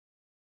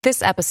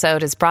This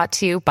episode is brought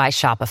to you by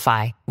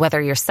Shopify.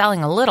 Whether you're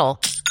selling a little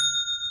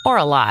or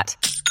a lot,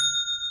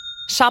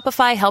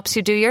 Shopify helps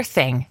you do your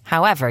thing,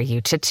 however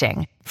you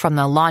cha-ching. From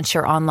the launch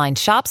your online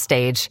shop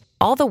stage,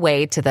 all the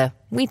way to the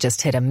we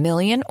just hit 1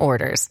 million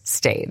orders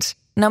stage.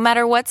 No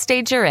matter what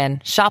stage you're in,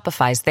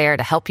 Shopify's there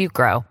to help you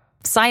grow.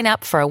 Sign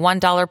up for a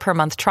 $1 per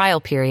month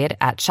trial period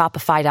at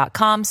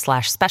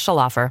shopify.com/special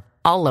offer,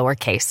 all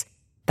lowercase.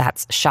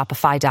 That's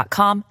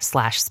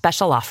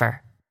shopify.com/special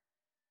offer.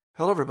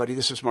 Hello, everybody.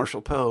 This is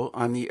Marshall Poe.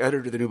 I'm the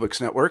editor of the New Books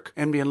Network.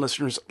 NBN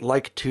listeners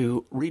like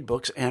to read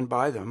books and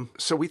buy them.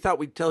 So we thought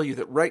we'd tell you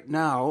that right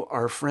now,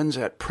 our friends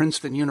at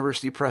Princeton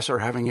University Press are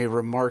having a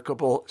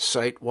remarkable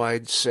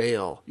site-wide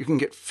sale. You can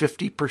get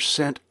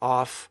 50%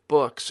 off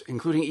books,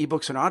 including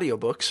ebooks and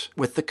audiobooks,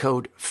 with the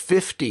code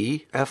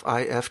 50,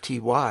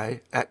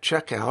 F-I-F-T-Y, at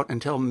checkout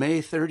until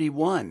May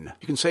 31.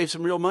 You can save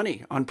some real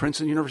money on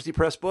Princeton University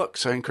Press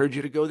books. I encourage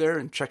you to go there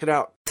and check it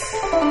out.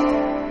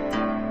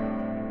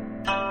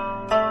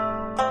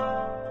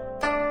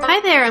 Hi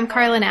there, I'm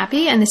Carla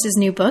Nappi, and this is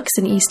New Books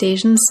in East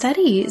Asian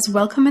Studies.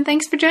 Welcome and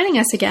thanks for joining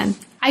us again.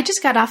 I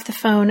just got off the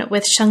phone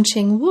with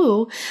Shengqing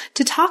Wu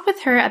to talk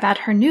with her about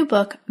her new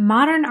book,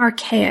 Modern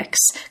Archaics,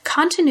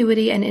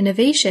 Continuity and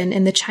Innovation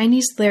in the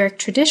Chinese Lyric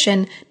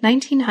Tradition,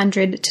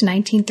 1900 to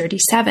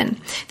 1937.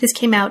 This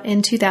came out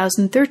in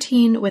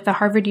 2013 with the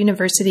Harvard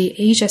University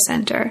Asia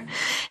Center.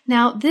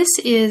 Now, this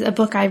is a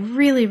book I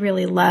really,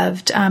 really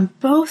loved,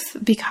 both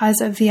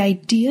because of the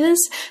ideas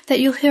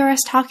that you'll hear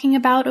us talking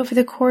about over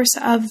the course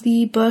of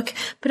the book,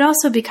 but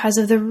also because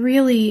of the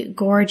really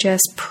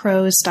gorgeous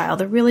prose style,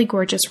 the really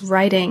gorgeous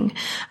writing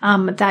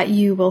that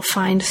you will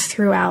find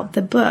throughout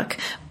the book,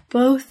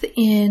 both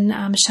in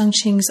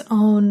Shengqing's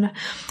own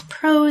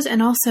prose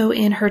and also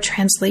in her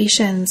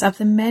translations of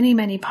the many,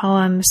 many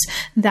poems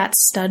that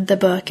stud the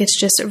book. It's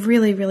just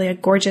really, really a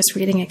gorgeous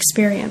reading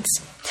experience.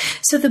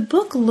 So the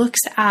book looks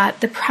at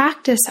the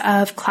practice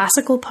of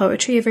classical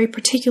poetry, a very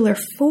particular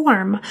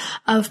form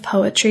of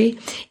poetry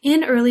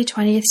in early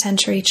 20th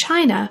century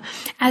China,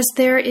 as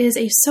there is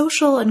a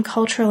social and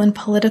cultural and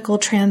political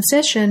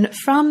transition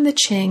from the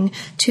Qing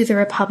to the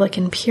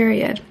Republican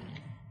period.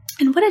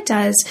 And what it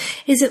does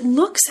is it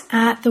looks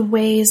at the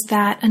ways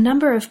that a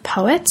number of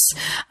poets,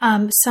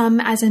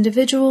 some as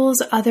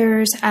individuals,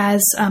 others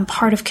as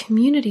part of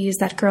communities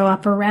that grow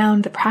up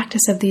around the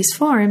practice of these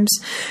forms,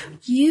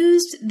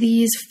 used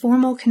these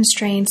formal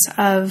constraints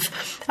of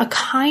a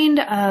kind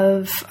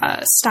of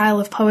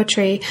style of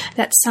poetry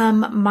that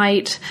some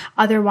might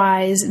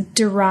otherwise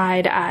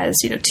deride as,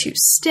 too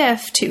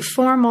stiff, too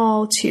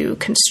formal, too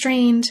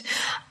constrained,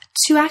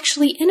 to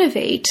actually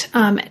innovate,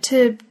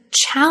 to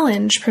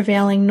challenge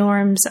prevailing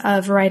norms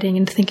of writing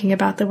and thinking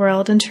about the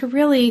world, and to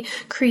really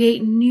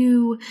create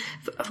new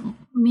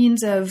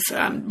means of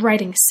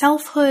writing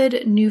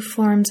selfhood, new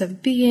forms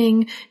of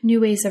being,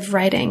 new ways of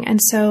writing. And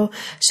so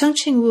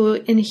Shengqing Wu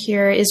in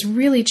here is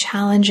really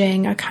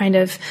challenging a kind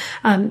of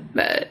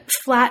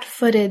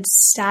flat-footed,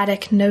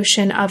 static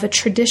notion of a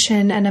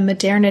tradition and a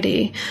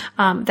modernity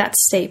that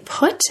stay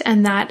put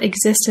and that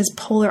exist as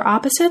polar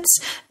opposites.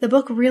 The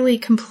book really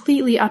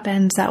completely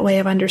upends that way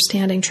of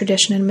understanding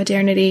tradition and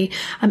modernity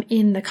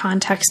in the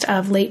context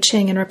of late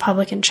Qing and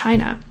Republican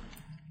China.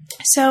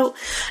 So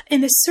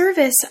in the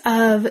service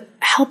of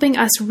helping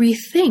us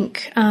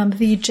rethink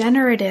the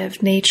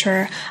generative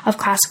nature of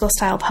classical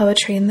style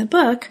poetry in the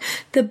book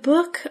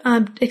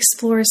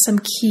explores some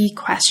key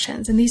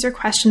questions. And these are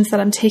questions that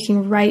I'm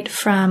taking right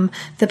from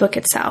the book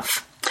itself.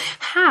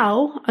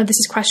 How, this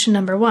is question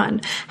number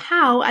 1,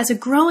 how, as a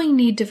growing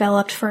need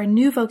developed for a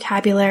new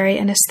vocabulary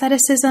and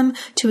aestheticism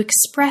to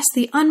express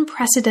the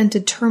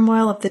unprecedented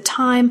turmoil of the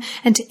time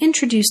and to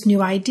introduce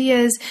new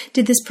ideas,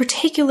 did this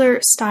particular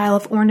style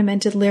of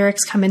ornamented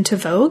lyrics come into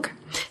vogue?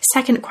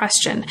 Second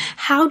question,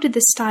 how did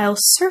the style's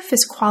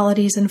surface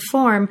qualities and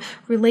form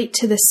relate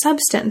to the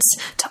substance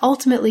to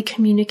ultimately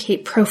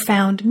communicate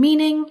profound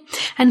meaning?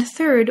 And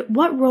third,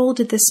 what role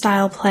did the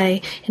style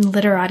play in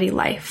literati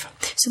life?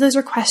 So those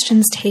are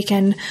questions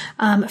taken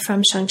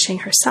from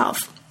Shengqing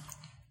herself.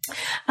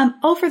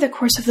 Over the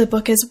course of the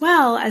book as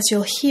well, as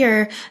you'll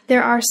hear,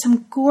 there are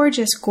some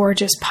gorgeous,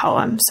 gorgeous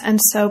poems. And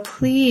so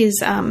please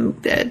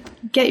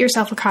get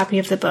yourself a copy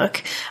of the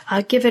book,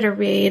 give it a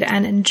read,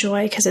 and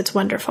enjoy because it's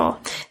wonderful.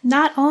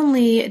 Not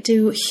only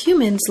do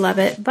humans love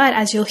it, but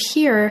as you'll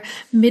hear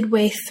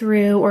midway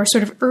through, or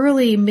sort of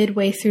early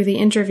midway through the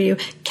interview,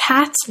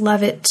 cats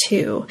love it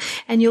too.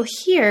 And you'll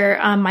hear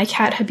my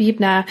cat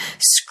Habibna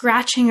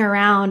scratching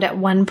around at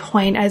one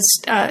point as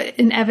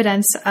in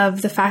evidence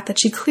of the fact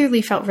that she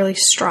clearly felt really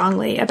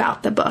strongly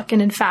about the book.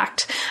 And in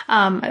fact,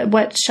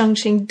 what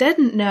Shengqing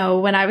didn't know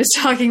when I was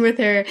talking with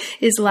her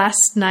is last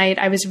night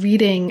I was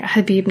reading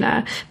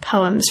Habibna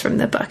poems from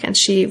the book, and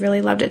she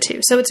really loved it too.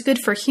 So it's good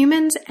for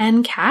humans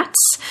and cats.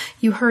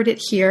 You heard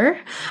it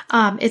here.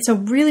 It's a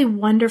really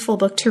wonderful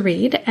book to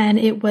read, and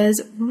it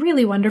was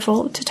really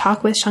wonderful to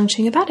talk with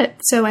Shengqing about it.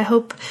 So I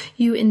hope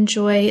you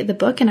enjoy the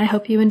book, and I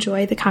hope you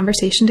enjoy the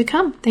conversation to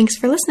come. Thanks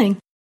for listening.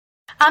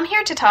 I'm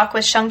here to talk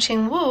with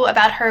Shengqing Wu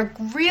about her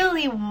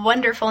really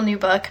wonderful new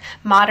book,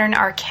 Modern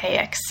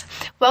Archaics.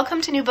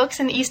 Welcome to New Books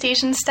in East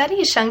Asian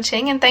Studies,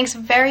 Shengqing, and thanks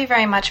very,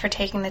 very much for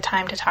taking the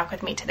time to talk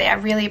with me today. I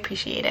really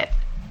appreciate it.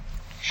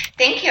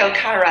 Thank you,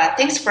 Kara.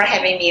 Thanks for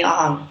having me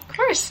on. Of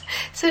course.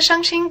 So,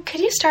 Shengqing, could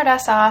you start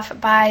us off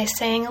by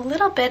saying a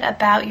little bit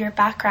about your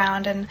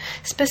background and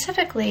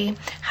specifically,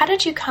 how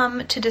did you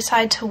come to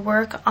decide to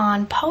work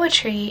on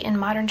poetry in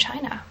modern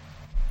China?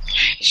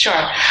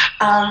 Sure.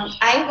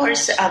 I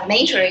was a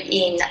major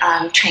in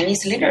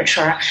Chinese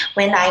literature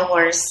when I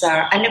was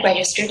an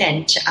undergraduate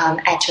student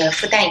at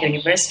Fudan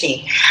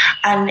University.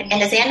 And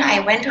then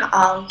I went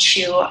on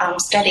to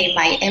study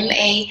my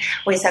MA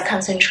with a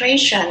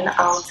concentration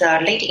on the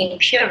late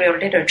imperial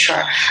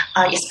literature,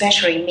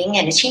 especially Ming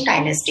and Qing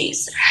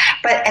dynasties.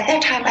 But at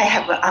that time, I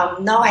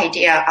have no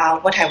idea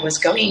what I was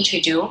going to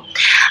do.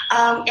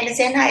 And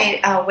then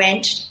I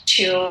went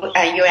to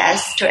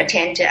U.S. to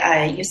attend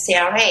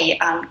UCLA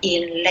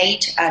in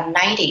late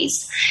 90s.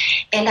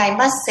 And I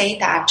must say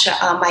that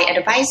my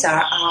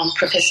advisor,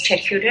 Professor Ted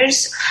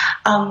Hughes,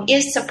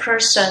 is the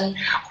person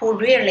who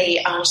really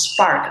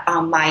sparked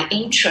my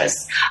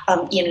interest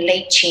in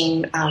late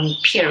Qing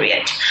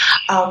period.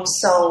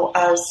 So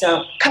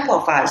a couple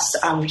of us,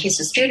 his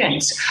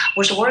students,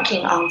 was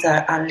working on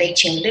the late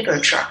Qing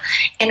literature.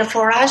 And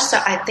for us,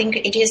 I think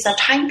it is a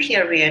time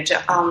period,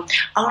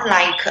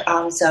 unlike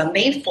the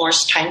May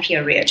 4th time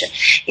period,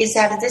 is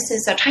that this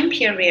is a time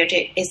period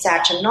is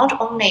that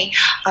not only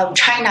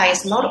China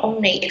is not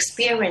only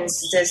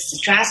experiencing this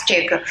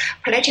drastic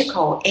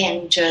political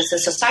and the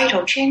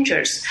societal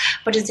changes,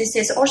 but this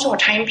is also a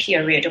time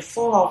period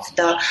full of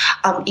the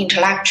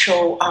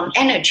intellectual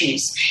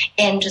energies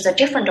and the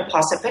different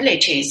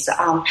possibilities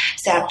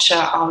that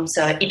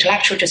the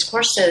intellectual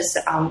discourses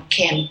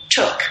can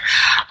took.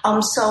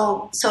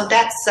 So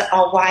that's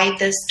why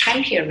this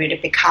time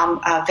period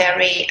become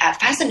very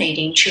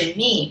fascinating to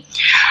me.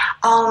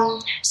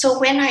 So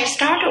when I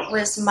started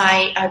with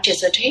my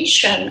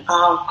dissertation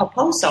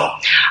proposal,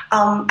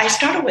 I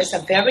started with a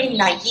very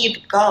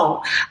naive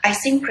goal. I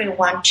simply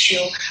want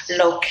to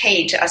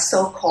locate a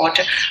so-called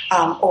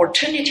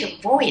alternative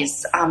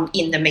voice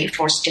in the May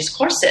 4th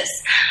discourses.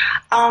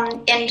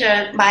 And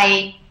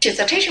my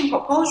dissertation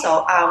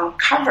proposal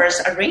covers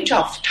a range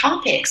of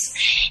topics,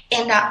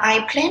 and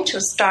I plan to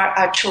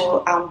start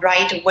to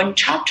write one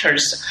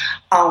chapters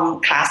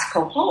on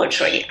classical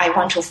poetry. I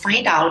want to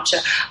find out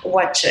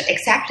what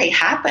exactly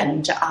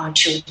happened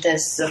to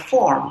this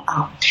form.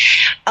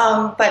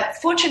 But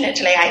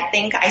fortunately, I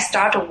think I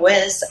started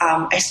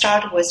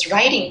with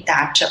writing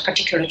that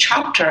particular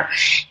chapter,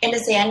 and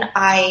then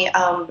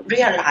I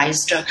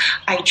realized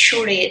I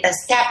truly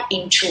stepped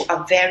into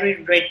a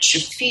very rich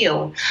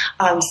field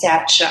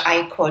that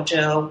I could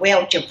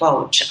well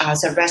devote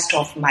the rest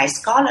of my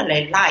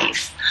scholarly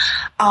life.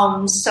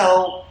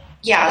 So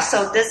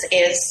this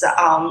is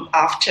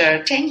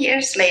after 10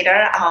 years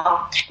later,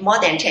 more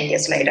than 10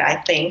 years later, I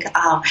think,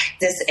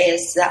 this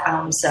is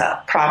the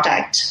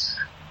product.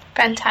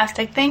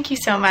 Fantastic. Thank you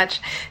so much.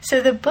 So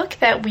the book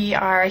that we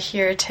are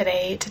here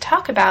today to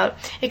talk about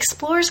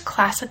explores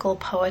classical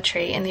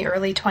poetry in the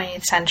early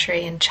 20th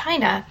century in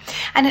China,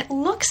 and it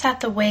looks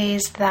at the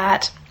ways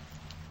that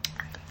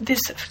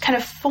this kind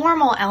of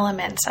formal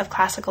elements of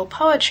classical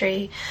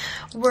poetry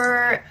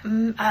were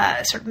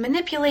sort of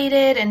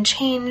manipulated and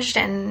changed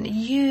and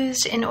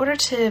used in order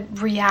to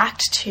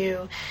react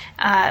to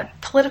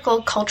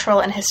political, cultural,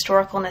 and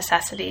historical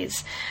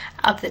necessities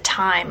of the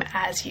time,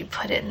 as you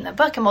put it in the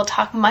book. And we'll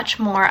talk much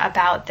more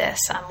about this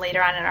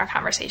later on in our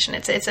conversation.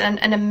 It's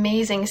an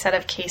amazing set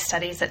of case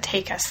studies that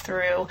take us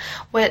through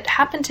what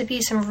happen to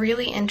be some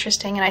really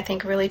interesting and I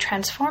think really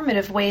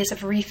transformative ways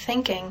of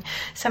rethinking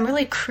some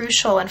really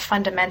crucial and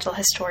fundamental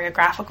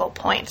historiographical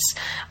points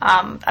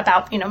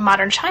about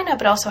modern China,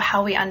 but also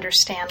how we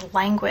understand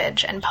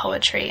language and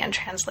poetry and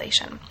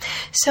translation.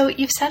 So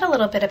you've said a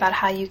little bit about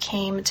how you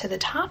came to the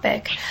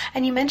topic,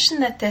 and you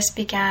mentioned that this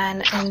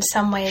began in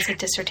some way as a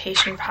dissertation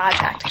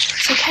project.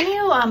 So can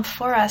you,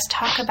 for us,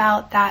 talk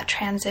about that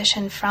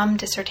transition from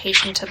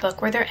dissertation to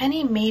book? Were there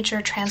any major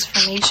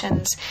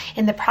transformations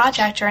in the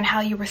project or in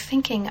how you were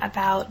thinking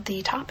about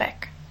the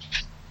topic?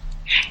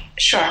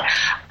 Sure.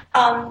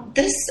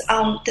 This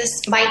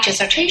my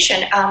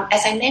dissertation,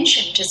 as I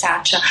mentioned, is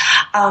that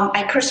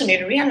I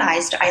personally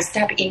realized I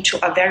stepped into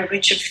a very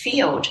rich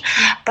field,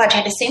 but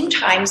at the same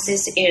time,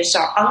 this is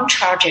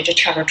uncharted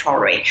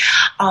territory,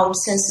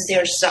 since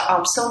there's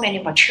so many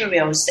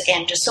materials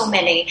and so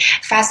many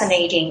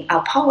fascinating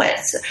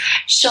poets.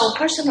 So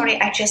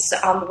personally, I just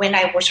when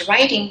I was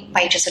writing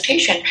my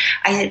dissertation,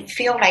 I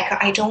feel like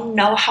I don't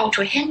know how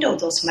to handle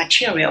those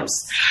materials.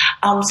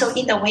 So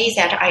in the way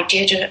that I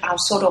did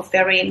sort of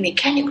very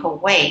mechanical technical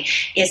way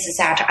is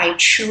that I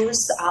choose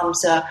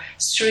the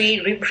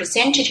 3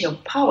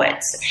 representative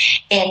poets,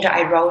 and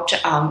I wrote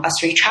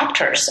 3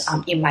 chapters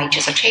in my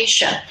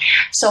dissertation.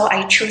 So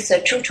I choose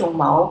Zhu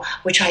Zhumou,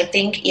 which I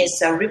think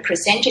is a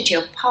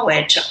representative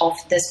poet of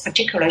this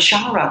particular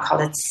genre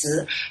called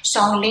Ci,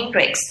 song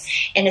lyrics,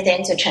 and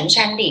then the Chen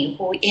Shanli,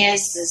 who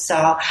is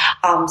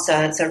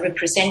the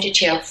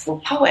representative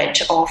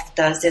poet of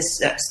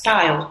this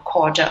style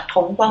called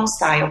Tongguang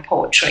style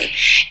poetry,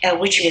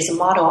 which is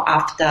modeled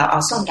after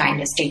Song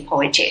Dynasty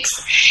poetics.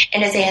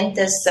 And then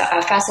this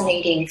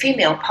fascinating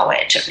female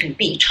poet, Liu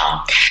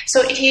Bichang.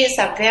 So it is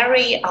a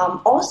very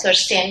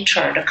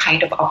author-centered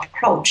kind of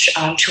approach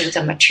to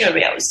the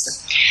materials.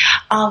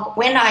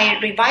 When I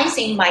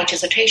revising my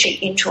dissertation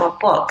into a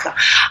book,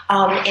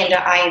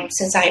 and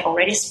since I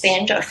already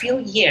spent a few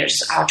years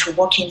to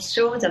working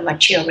through the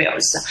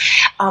materials,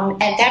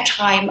 at that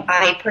time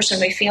I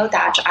personally feel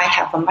that I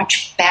have a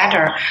much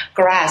better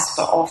grasp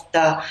of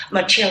the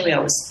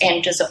materials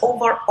and the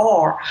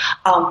overall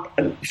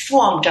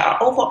formed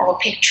overall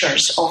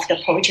pictures of the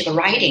poetic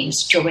writings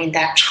during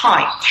that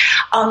time.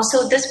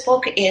 So this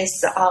book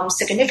is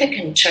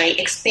significantly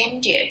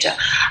expanded.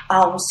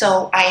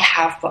 So I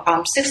have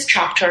 6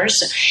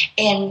 chapters,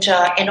 and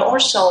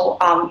also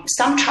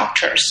some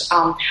chapters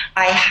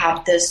I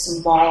have this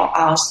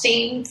more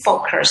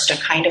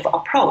theme-focused kind of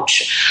approach.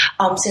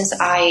 Since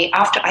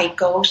after I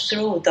go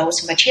through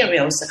those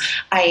materials,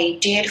 I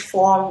did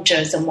form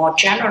the more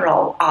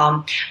general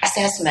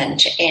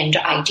assessment and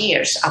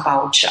ideas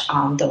about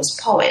those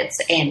poets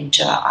and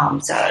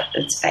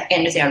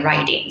their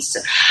writings.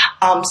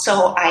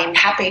 So I'm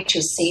happy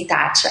to see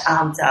that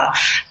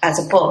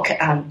the book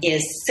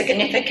is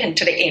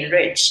significantly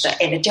enriched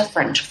and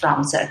different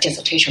from the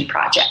dissertation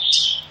project.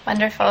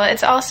 Wonderful.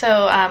 It's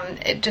also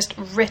just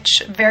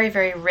rich, very,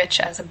 very rich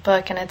as a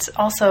book, and it's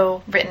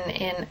also written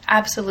in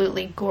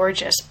absolutely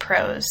gorgeous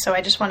prose. So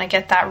I just want to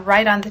get that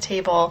right on the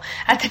table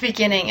at the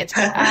beginning. It's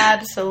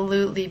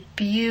absolutely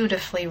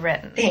beautifully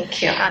written.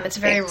 Thank you. It's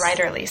very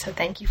writerly, so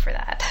thank you for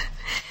that.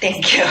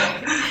 Thank you.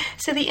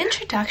 So the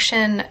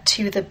introduction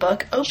to the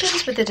book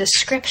opens with a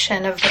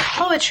description of the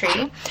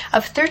poetry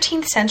of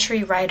 13th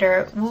century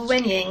writer Wu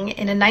Wenying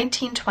in a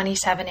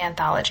 1927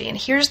 anthology. And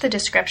here's the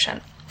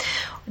description.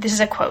 This is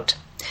a quote.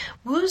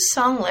 Wu's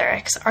song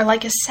lyrics are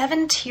like a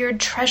 7-tiered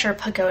treasure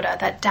pagoda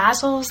that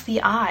dazzles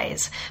the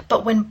eyes,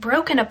 but when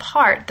broken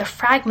apart, the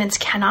fragments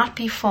cannot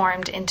be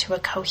formed into a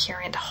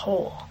coherent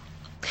whole.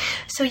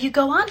 So you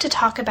go on to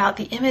talk about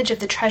the image of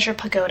the treasure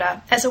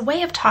pagoda as a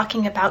way of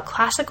talking about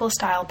classical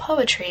style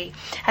poetry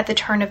at the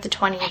turn of the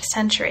 20th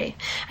century.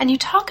 And you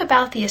talk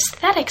about the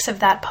aesthetics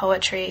of that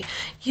poetry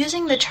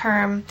using the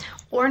term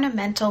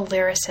ornamental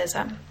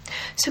lyricism.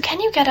 So can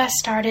you get us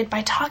started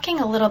by talking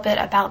a little bit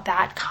about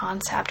that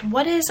concept?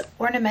 What is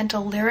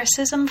ornamental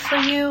lyricism for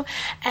you,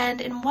 and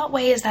in what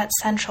way is that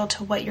central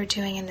to what you're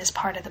doing in this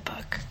part of the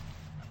book?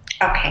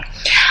 Okay.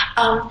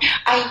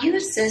 I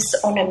use this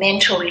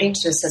ornamental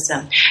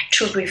lyricism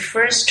to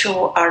refer to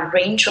a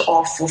range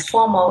of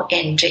formal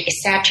and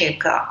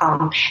aesthetic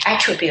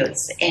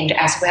attributes, and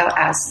as well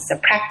as the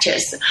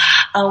practice.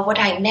 What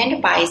I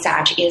meant by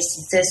that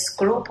is this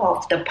group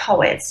of the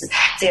poets,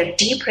 they're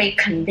deeply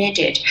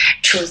committed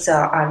to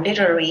the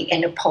literary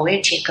and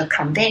poetic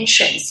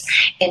conventions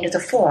and the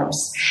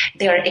forms.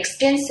 Their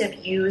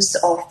extensive use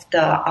of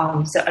the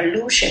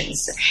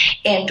allusions,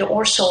 and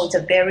also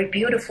the very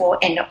beautiful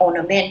and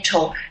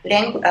ornamental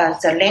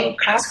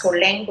classical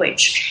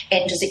language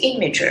and the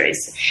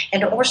imageries,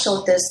 and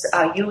also this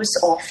use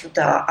of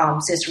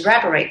this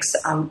rhetorics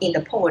in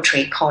the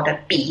poetry called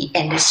bi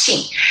and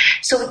xin.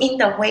 So in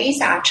the way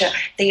that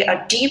they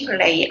are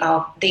deeply,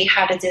 they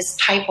had this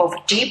type of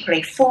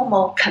deeply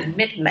formal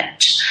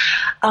commitment.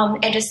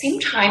 At the same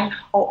time,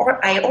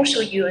 I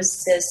also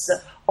use this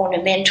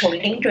ornamental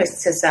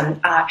lyricism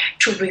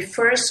to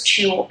refer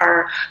to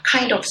our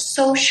kind of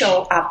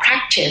social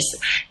practice,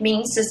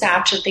 means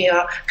that they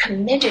are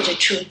committed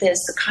to this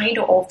kind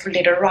of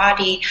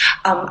literary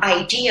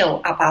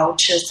ideal about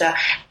the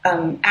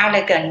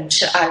elegant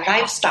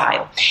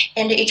lifestyle.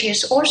 And it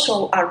is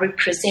also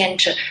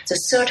represent the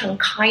certain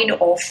kind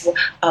of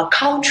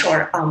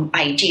cultural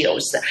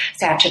ideals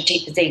that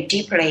they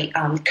deeply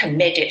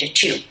committed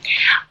to.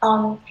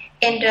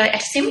 And at the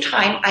same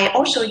time, I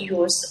also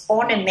use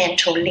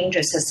ornamental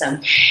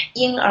lyricism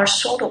in a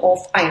sort of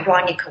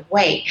ironic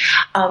way,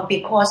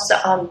 because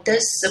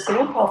this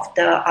group of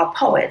the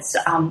poets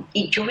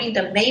during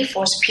the May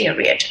 4th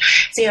period,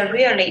 they are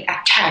really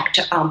attacked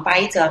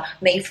by the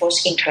May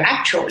 4th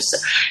intellectuals.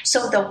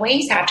 So the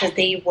way that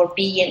they were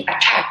being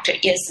attacked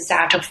is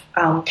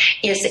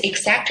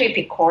exactly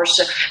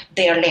because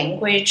their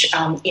language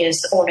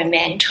is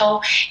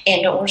ornamental,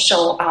 and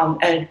also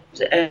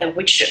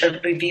which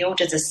revealed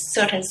the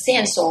certain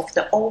sense of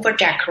the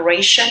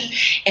over-decoration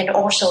and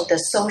also the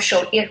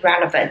social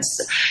irrelevance.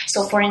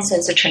 So, for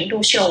instance, Chen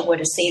Duxiu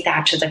would say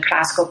that the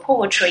classical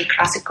poetry,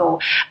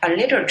 classical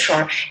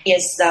literature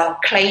is the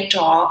clay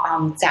doll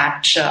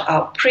that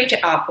printed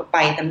up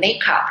by the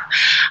makeup.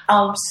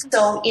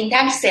 So, in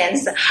that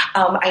sense,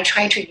 I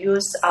try to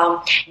use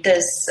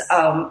this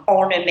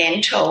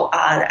ornamental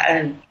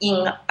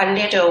in a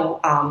little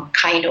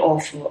kind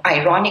of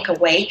ironic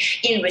way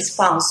in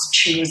response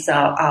to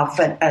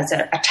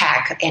the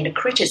attack and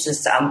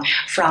criticism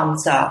from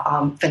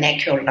the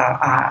vernacular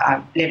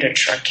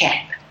literature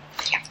camp.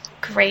 Yeah.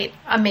 Great.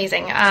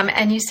 Amazing.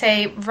 And you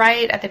say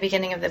right at the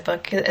beginning of the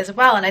book as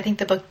well, and I think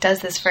the book does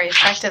this very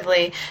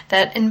effectively,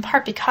 that in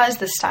part because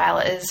the style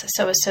is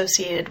so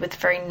associated with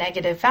very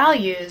negative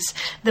values,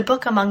 the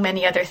book, among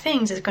many other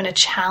things, is going to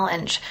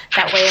challenge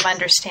that way of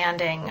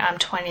understanding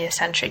 20th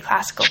century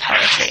classical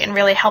poetry and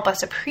really help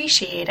us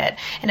appreciate it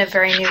in a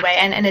very new way.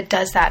 And it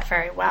does that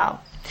very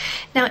well.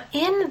 Now,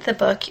 in the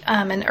book,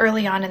 and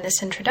early on in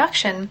this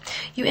introduction,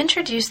 you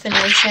introduce the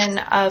notion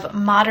of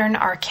modern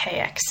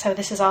archaics. So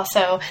this is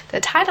also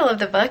the title of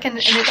the book, and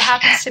it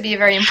happens to be a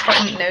very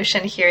important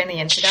notion here in the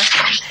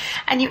introduction.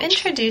 And you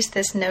introduce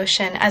this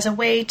notion as a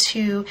way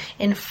to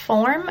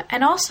inform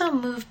and also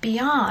move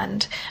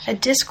beyond a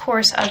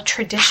discourse of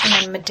tradition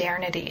and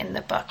modernity in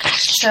the book.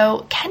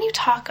 So can you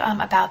talk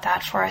about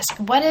that for us?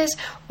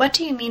 What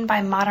do you mean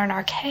by modern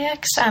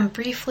archaics,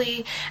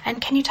 briefly? And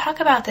can you talk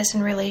about this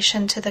in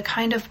relation to the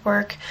kind of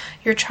work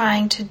you're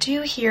trying to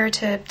do here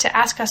to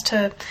ask us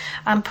to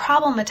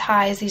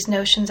problematize these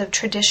notions of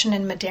tradition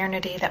and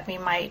modernity that we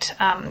might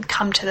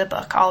come to the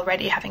book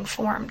already having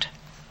formed?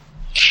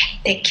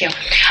 Thank you.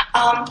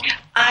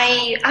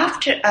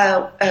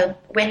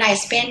 When I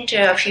spent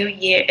a few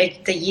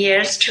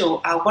years to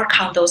work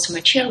on those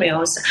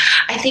materials,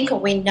 I think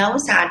we know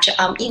that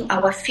in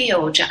our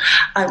field,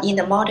 in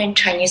the modern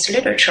Chinese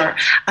literature,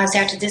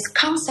 that this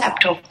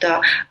concept of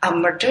the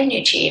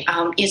modernity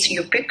is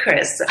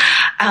ubiquitous,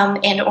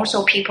 and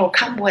also people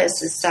come with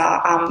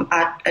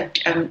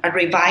a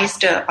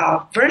revised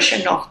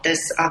version of this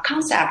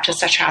concept,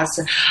 such as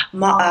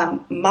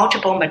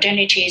multiple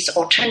modernities,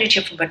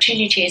 alternative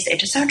modernities,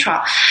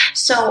 etc.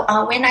 So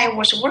when I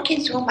was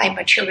working through my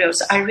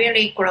materials, I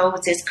really grow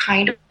this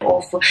kind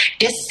of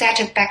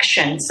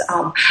dissatisfaction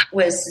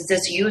with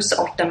this use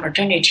of the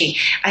modernity.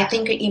 I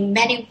think in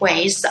many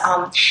ways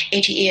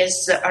it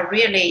is a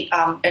really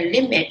a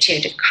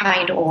limited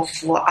kind of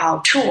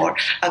tool,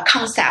 a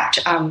concept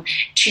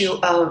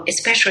to,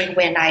 especially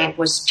when I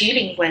was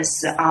dealing with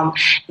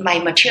my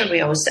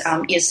materials,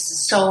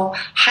 is so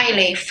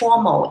highly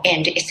formal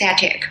and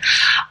aesthetic.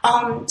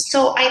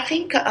 So I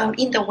think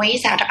in the way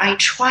that I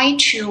try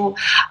to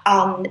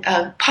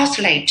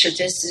postulate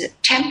this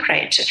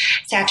template,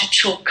 that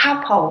to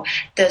couple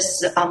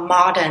this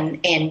modern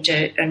and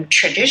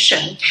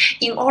tradition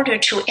in order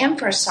to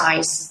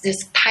emphasize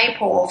this type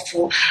of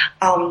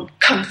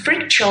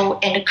conflictual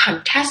and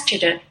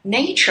contested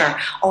nature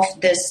of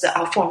this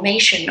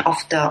formation of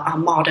the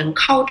modern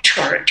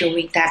culture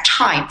during that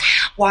time,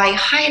 while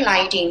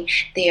highlighting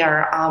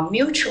their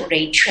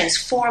mutually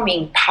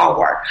transforming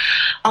power.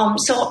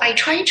 So I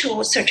try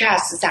to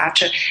suggest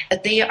that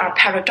they are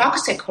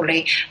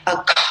paradoxically a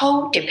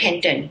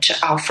codependent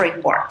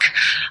framework.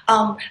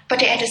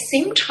 But at the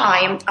same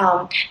time,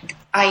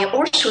 I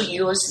also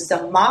use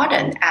the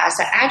modern as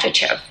an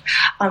adjective,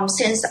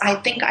 since I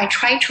think I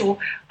try to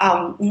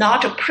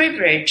not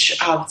privilege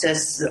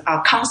this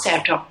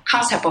concept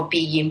of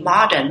being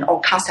modern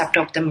or concept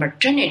of the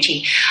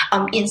modernity.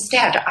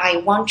 Instead, I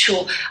want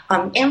to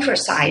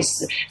emphasize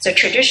the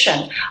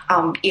tradition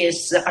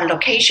is a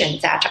location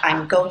that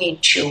I'm going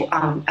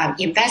to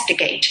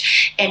investigate,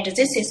 and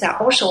this is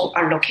also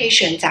a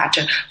location that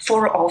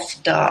full of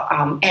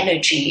the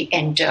energy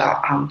and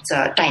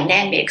the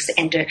dynamics,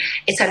 and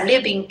it's a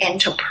living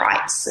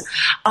enterprise.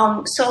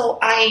 So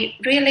I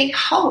really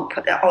hope,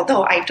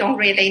 although I don't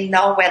really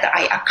know whether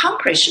I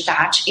accomplish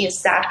that,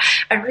 is that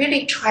I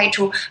really try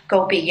to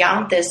go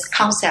beyond this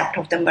concept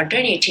of the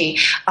modernity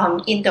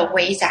in the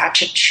way that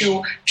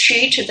to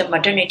treat the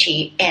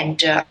modernity and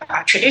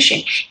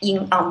tradition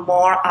in a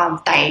more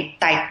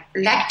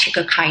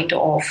dialectic kind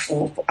of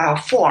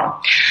form.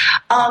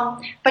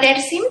 But at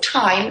the same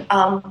time,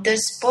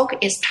 this book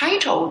is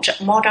titled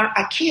Modern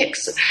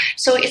Archaics,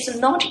 so it's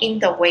not in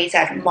the way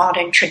that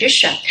modern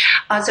tradition.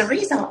 The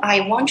reason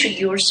I want to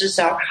use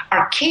the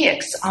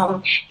archaics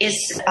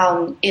is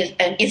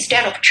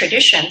instead of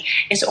tradition,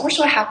 is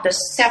also have the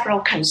several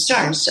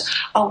concerns.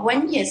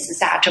 One is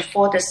that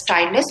for the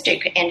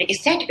stylistic and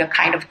aesthetic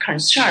kind of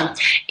concern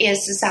is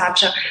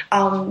that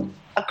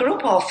a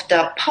group of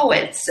the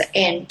poets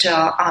and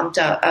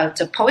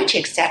the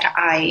poetics that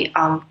I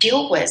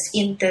deal with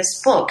in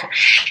this book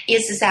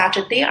is that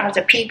they are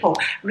the people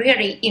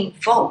really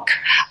invoke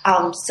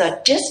the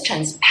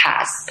distant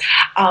past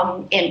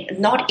and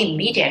not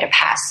immediate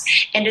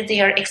past, and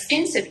their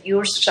extensive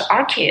use of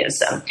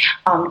archaism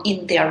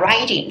in their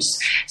writings.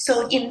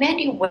 So in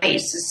many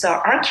ways, the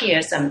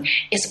archaism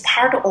is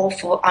part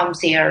of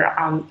their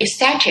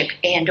aesthetic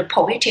and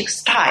poetic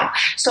style.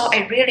 So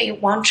I really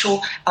want to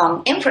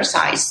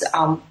emphasize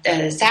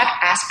that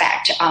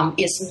aspect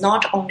is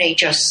not only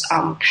just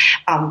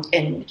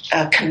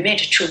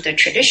committed to the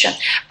tradition,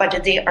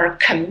 but they are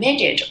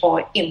committed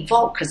or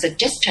invoke the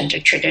distant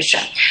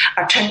tradition,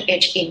 turn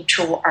it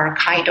into a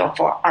kind of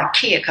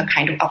archaic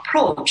kind of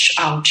approach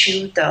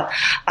to the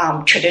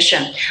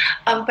tradition.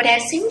 But at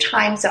the same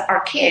time, the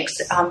archaics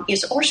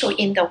is also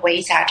in the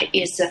way that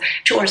is,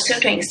 to a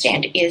certain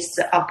extent, is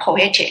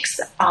poetics,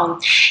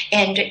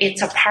 and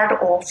it's a part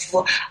of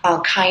a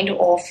kind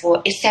of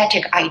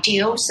aesthetic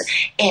ideals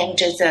and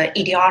the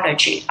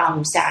ideology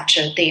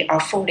that they are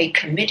fully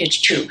committed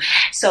to.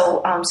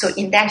 So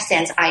in that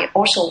sense, I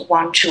also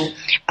want to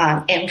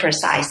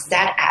emphasize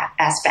that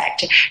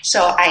aspect.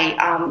 So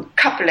I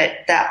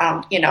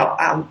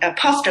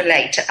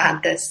postulate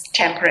this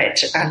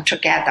template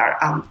together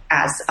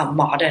as a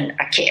modern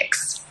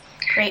archaics.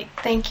 Great.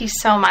 Thank you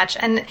so much.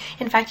 And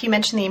in fact, you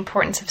mentioned the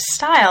importance of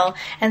style,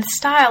 and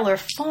style or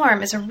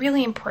form is a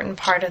really important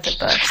part of the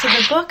book. So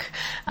the book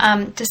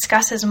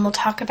discusses, and we'll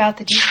talk about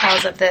the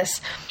details of this,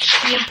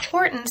 the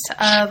importance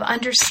of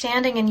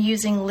understanding and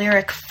using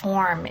lyric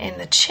form in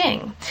the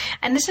Qing.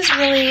 And this is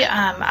really,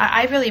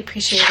 I really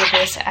appreciated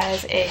this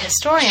as a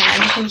historian,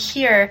 and you can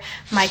hear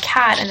my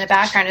cat in the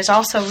background is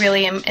also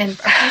really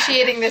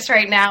appreciating this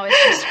right now as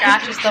she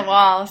scratches the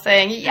wall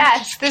saying,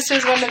 yes, this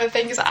was one of the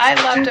things I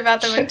loved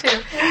about the book too.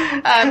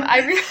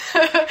 I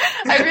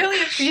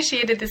really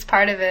appreciated this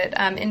part of it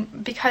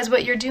because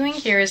what you're doing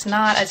here is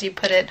not, as you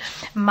put it,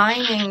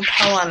 mining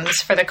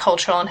poems for the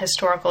cultural and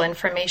historical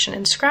information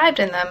inscribed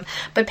in them,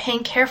 but paying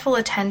careful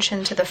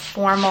attention to the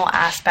formal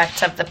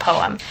aspects of the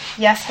poem.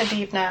 Yes,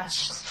 Habibna?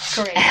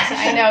 Great.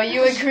 I know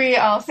you agree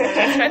also.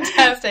 That's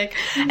fantastic.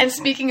 And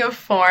speaking of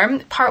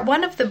form, part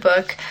one of the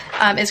book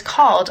is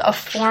called A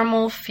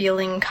Formal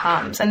Feeling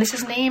Comes, and this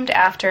is named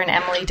after an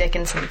Emily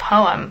Dickinson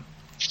poem.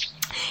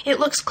 It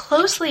looks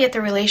closely at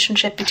the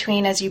relationship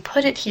between, as you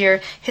put it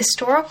here,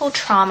 historical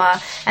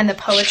trauma and the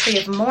poetry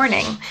of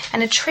mourning,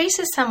 and it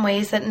traces some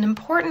ways that an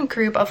important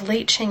group of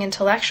late Qing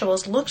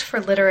intellectuals looked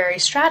for literary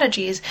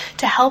strategies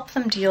to help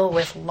them deal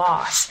with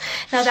loss.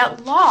 Now,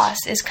 that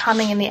loss is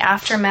coming in the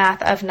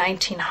aftermath of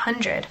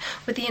 1900,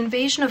 with the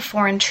invasion of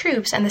foreign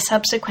troops and the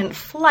subsequent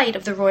flight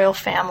of the royal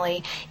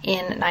family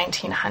in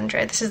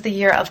 1900. This is the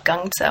year of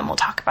Gengzi, and we'll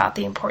talk about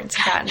the importance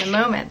of that in a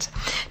moment.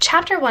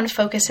 Chapter 1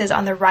 focuses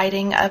on the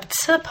writing of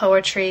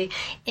poetry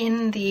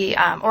in the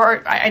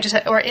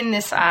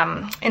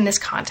in this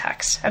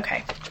context.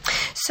 Okay,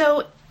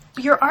 so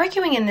you're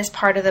arguing in this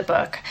part of the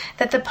book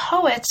that the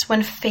poets,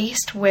 when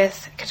faced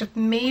with kind of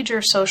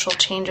major social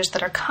changes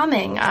that are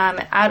coming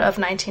out of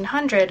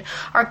 1900,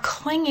 are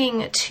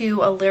clinging to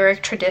a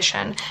lyric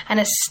tradition and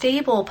a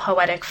stable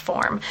poetic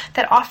form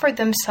that offered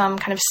them some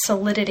kind of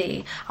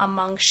solidity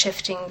among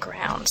shifting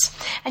grounds.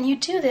 And you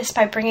do this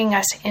by bringing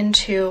us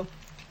into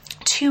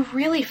two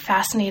really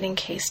fascinating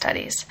case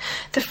studies.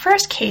 The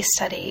first case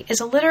study is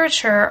a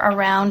literature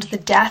around the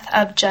death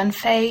of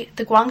Zhenfei,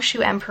 the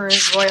Guangxu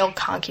Emperor's royal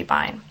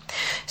concubine.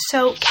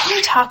 So can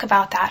you talk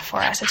about that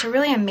for us? It's a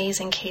really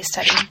amazing case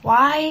study.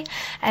 Why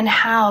and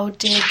how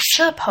did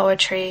Ce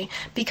poetry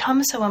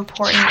become so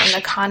important in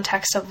the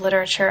context of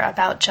literature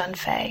about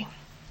Zhenfei?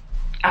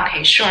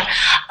 Okay, sure.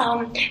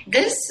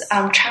 This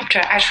chapter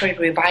actually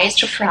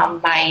revised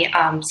from my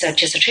the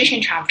dissertation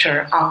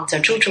chapter on the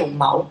Zhu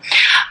Zhumou.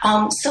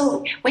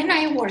 So when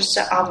I was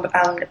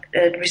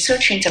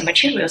researching the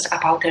materials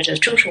about the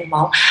Zhu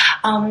Zhumou,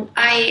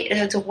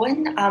 the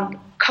one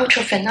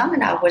cultural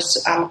phenomena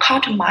was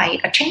caught my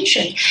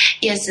attention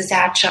is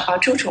that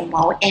Zhu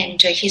Zhumou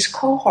and his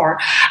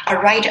cohort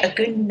write a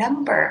good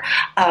number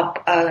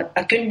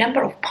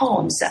of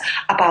poems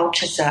about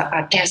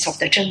the death of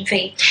the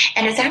Zhenfei,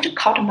 and that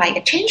caught my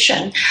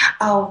attention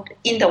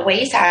in the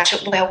way that,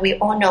 well, we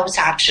all know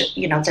that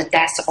the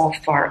death of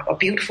a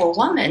beautiful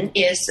woman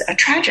is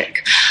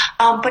tragic,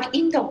 but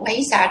in the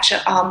way that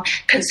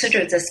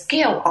consider the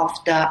scale of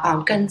the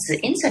Gengzi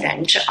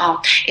incident,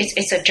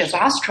 it's a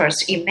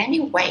disastrous in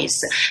many ways.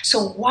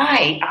 So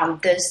why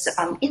this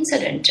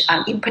incident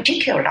in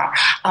particular that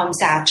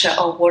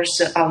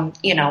was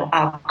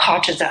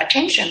caught the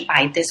attention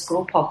by this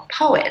group of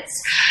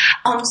poets?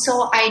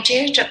 So I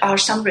did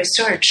some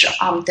research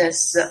on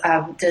this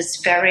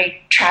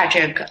very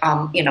tragic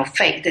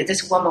fate.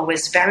 This woman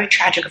with very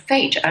tragic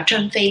fate,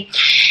 Zhenfei,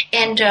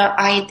 and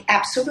I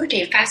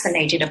absolutely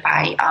fascinated by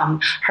by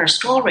her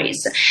stories.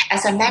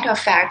 As a matter of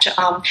fact,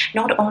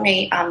 not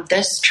only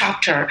this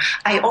chapter,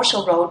 I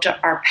also wrote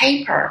a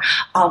paper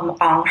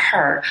on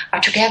her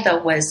together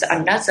with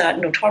another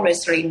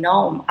notoriously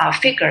known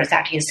figure,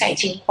 that is Cai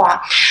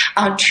Jinhua,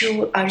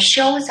 to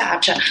show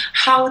that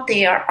how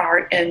there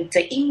are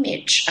their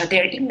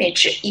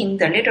image in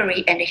the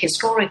literary and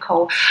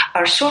historical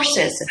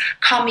sources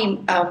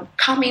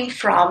coming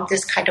from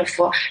this kind of,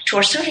 to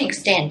a certain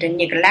extent,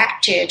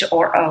 neglected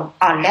or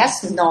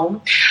less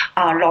known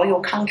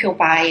loyal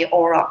concubine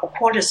or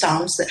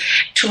courtesans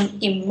to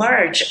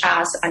emerge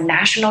as a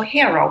national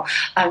hero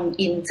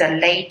in the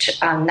late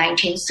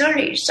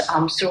 1930s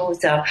through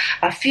the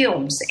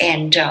films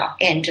and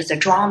the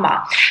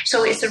drama.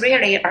 So it's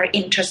really an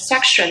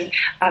intersection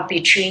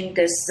between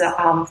this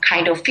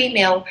kind of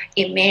female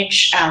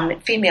image,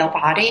 female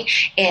body,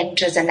 and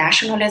the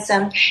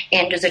nationalism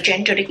and the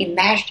gender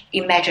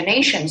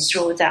imagination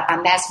through the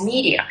mass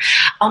media.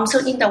 So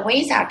in the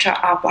way that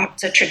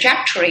the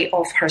trajectory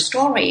of her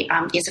story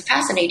is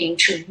fascinating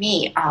to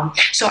me,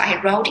 so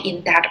I wrote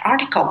in that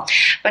article.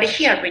 But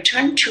here,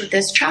 return to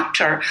this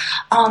chapter,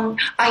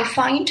 I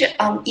find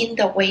in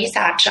the way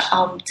that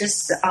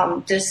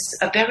this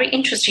very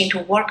interesting to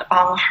work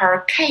on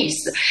her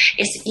case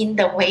is in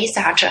the way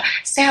that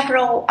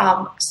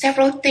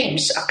several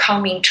things are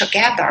coming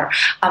together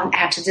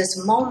at this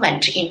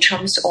moment in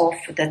terms of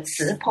the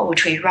Zi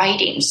poetry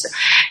writings.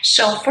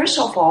 So first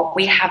of all,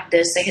 we have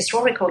this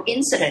historical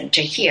incident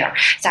here,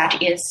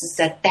 that is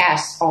the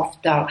death of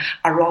the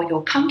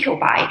royal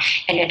concubine,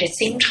 and at the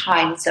same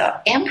time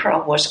the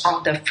emperor was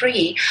on the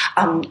free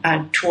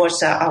towards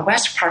the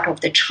west part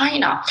of the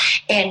China,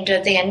 and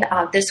then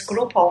this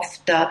group of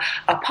the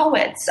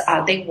poets,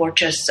 they were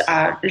just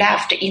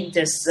left in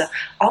this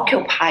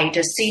occupied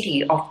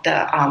city of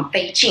the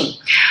Beijing.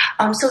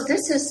 So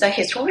this is the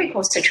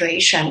historical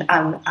situation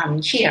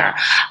here,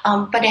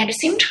 but at the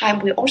same time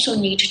we also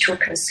need to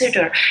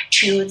consider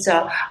to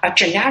the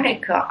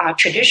generic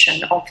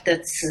tradition of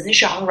the Zi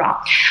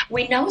genre.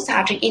 We know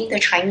that in the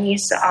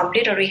Chinese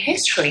literary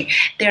history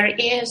there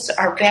is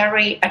a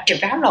very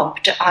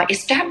developed,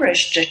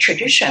 established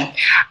tradition.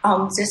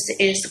 This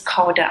is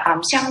called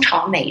香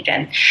草美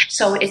人.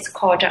 So it's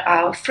called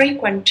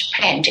fragrant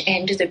plant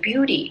and the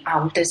beauty,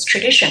 this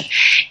tradition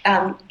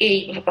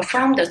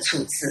from the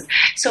Zuzi.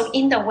 So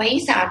in the way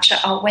that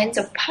when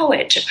the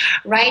poet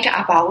write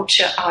about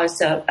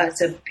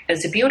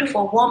the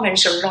beautiful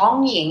woman's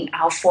longing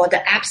for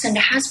the absent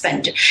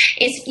husband,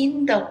 is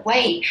in the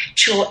way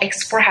to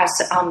express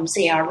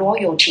their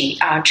loyalty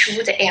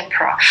to the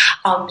emperor,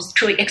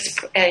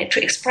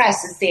 to express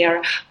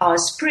their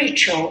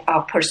spiritual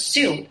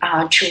pursuit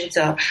to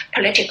the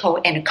political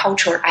and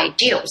cultural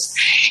ideals.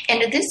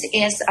 And this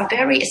is a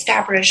very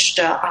established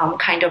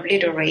kind of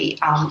literary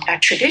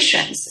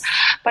traditions.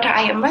 But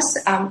I must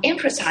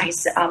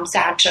emphasize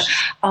that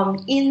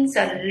in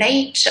the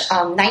late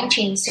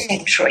 19th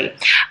century,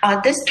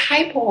 this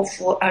type of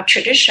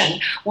tradition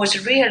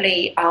was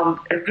really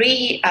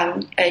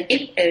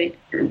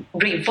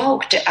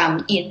revoked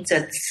in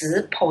the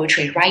Zi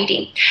poetry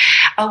writing.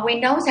 We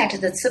know that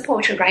the Zi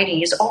poetry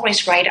writing is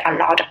always write a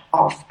lot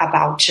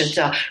about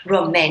the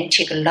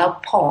romantic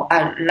love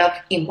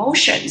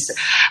emotions,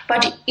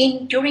 but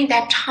during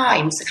that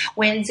times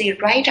when they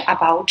write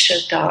about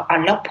the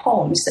love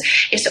poems,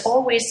 it's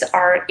always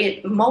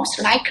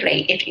most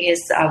likely it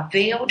is a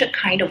veiled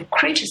kind of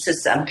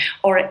criticism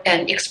or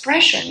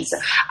expressions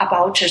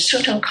about a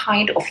certain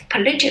kind of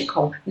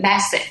political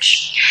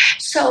message.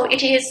 So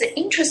it is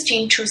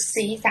interesting to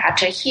see that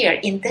here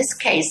in this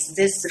case,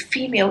 this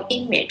female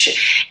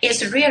image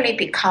is really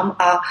become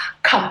a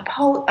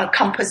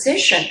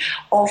composition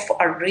of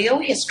a real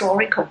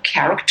historical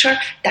character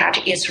that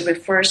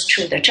refers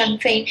to the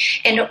Zheng Fei,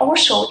 and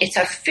also it's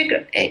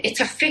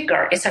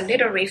a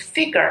literary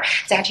figure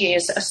that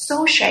is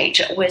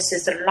associated with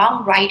this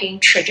long writing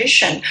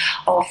tradition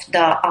of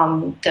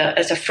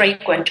the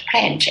fragrant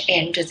plant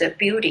and the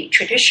beauty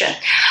tradition.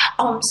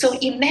 So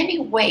in many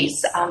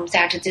ways,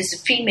 that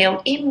this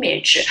female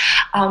image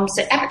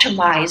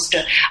epitomized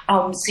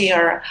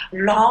their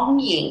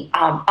longing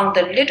on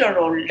the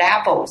literal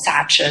level,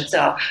 that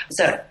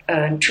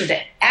to the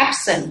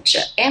absent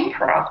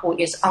emperor who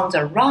is on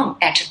the run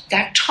at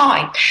that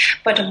time,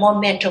 but more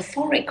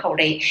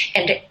metaphorically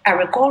and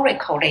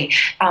allegorically,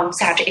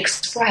 that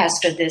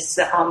expressed this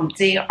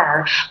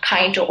their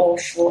kind of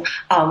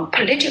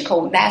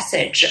political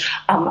message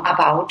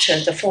about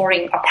the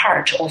falling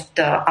apart of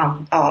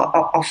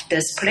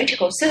this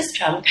political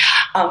system,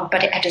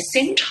 but at the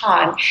same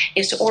time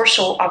is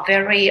also a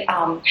very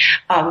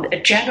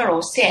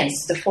general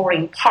sense, the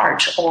falling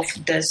part of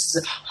this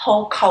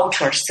whole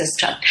cultural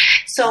system.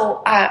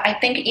 So I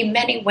think in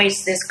many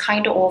ways this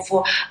kind of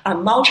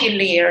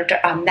multi-layered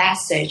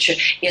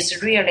message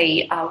is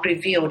really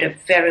revealed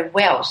very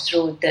well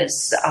through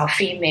this a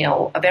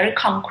very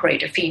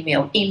concrete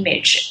female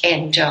image,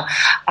 and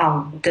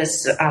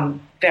this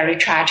very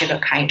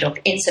tragic kind of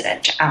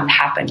incident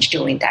happened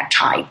during that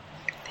time.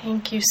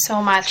 Thank you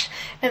so much.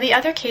 Now, the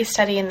other case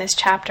study in this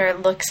chapter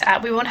looks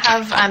at, we won't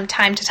have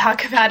time to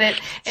talk about it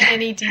in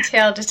any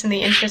detail just in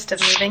the interest of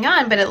moving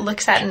on, but it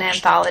looks at an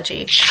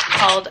anthology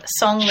called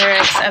Song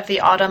Lyrics of the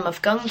Autumn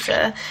of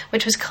Gengzi,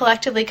 which was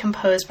collectively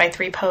composed by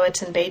 3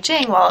 poets in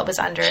Beijing while it was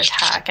under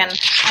attack. And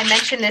I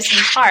mention this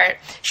in part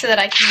so that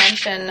I can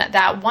mention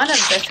that one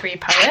of the 3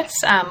 poets,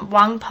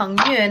 Wang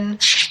Pengyun,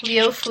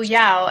 Liu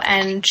Fuyao,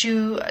 and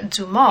Zhu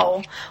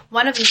Zumou,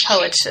 one of these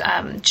poets,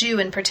 Zhu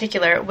in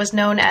particular, was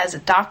known as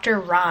Dr.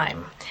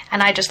 Rhyme,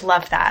 and I just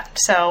love that.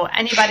 So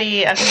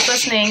anybody who's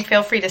listening,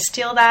 feel free to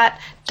steal that.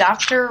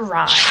 Dr.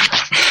 Rhyme.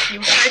 You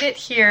heard it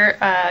here.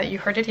 You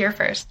heard it here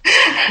first.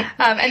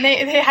 And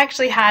they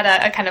actually had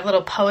a kind of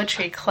little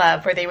poetry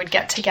club where they would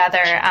get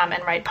together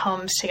and write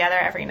poems together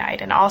every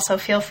night. And also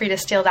feel free to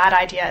steal that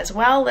idea as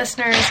well,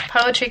 listeners.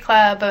 Poetry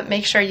club, but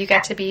make sure you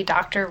get to be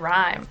Dr.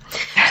 Rhyme.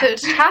 So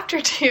chapter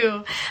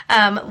 2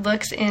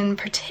 looks in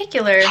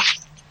particular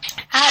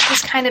at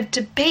this kind of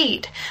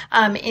debate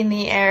in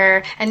the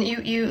air, and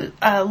you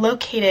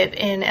locate it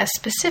in a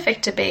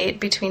specific debate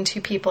between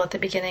 2 people at the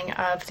beginning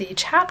of the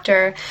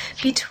chapter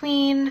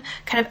between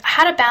kind of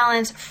how to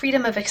balance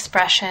freedom of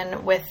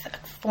expression with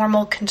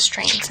formal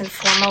constraints and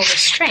formal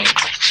restraint.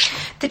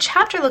 The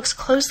chapter looks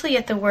closely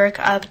at the work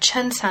of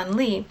Chen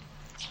Sanli.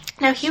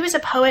 Now, he was a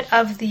poet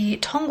of the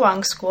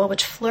Tongguang school,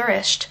 which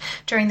flourished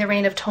during the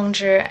reign of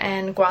Tongzhi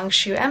and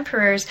Guangxu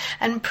emperors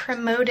and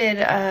promoted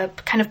a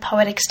kind of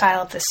poetic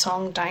style of the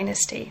Song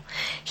dynasty.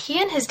 He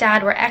and his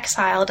dad were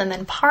exiled and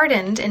then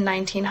pardoned in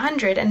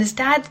 1900, and his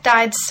dad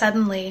died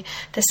suddenly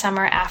the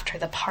summer after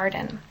the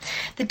pardon.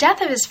 The death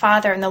of his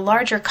father in the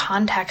larger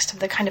context of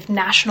the kind of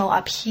national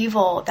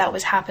upheaval that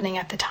was happening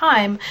at the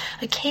time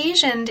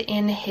occasioned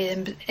in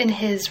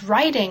his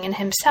writing and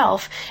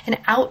himself an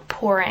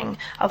outpouring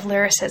of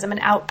lyricism, an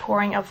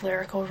outpouring of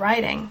lyrical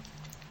writing.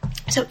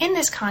 So in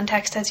this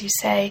context, as you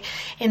say,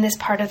 in this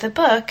part of the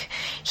book,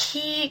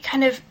 he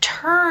kind of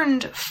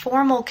turned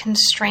formal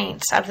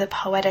constraints of the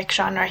poetic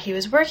genre he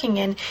was working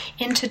in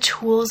into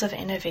tools of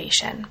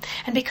innovation.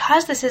 And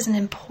because this is an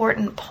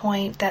important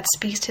point that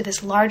speaks to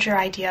this larger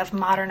idea of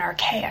modern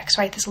archaics,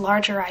 right? This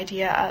larger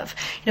idea of,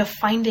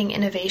 finding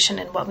innovation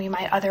in what we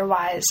might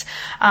otherwise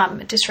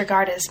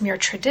disregard as mere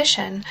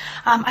tradition,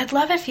 I'd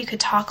love if you could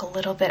talk a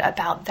little bit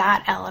about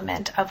that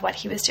element of what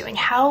he was doing.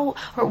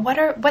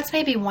 What's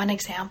maybe one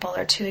example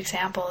or 2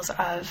 examples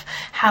of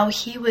how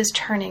he was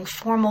turning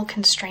formal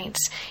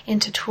constraints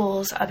into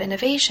tools of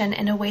innovation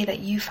in a way that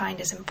you find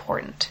is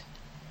important?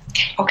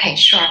 Okay,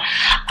 sure.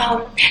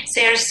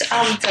 There's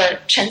the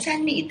Chen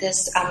Sanli.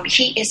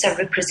 He is a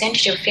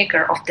representative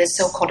figure of the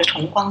so-called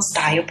Tongguang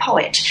style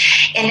poet,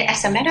 and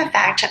as a matter of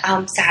fact,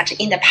 that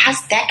in the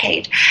past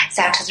decade,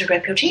 that the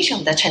reputation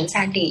of the Chen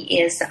Sanli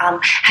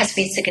has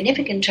been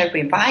significantly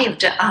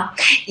revived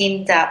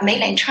in the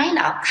mainland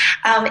China,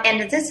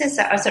 and this is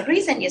the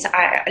reason is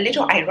a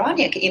little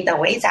ironic in the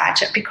way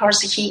that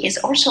because he is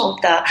also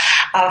the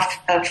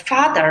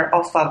father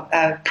of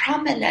a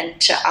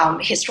prominent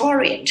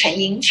historian Chen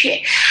Yingque. In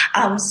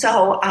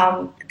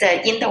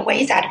the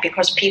way that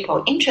because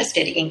people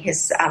interested in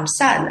his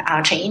son,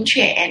 Chen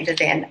Yingque, and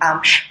then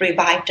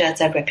revived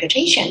the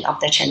reputation of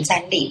the Chen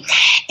Sanli.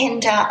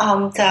 And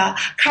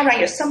Kara,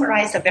 you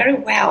summarized very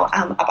well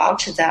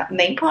about the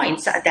main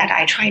points that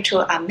I try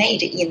to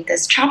make in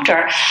this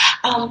chapter.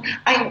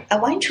 I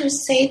want to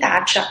say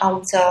that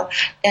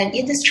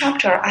in this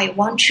chapter, I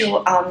want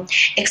to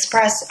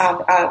express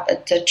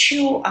the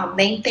 2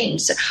 main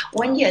themes.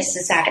 One is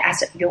that,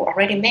 as you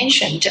already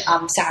mentioned,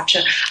 that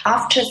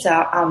after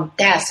the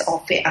death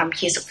of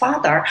his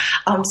father,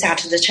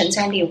 that the Chen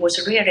Sanli was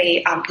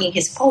really, in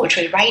his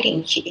poetry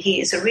writing, he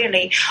is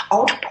really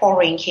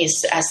outpouring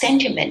his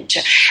sentiment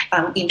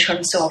in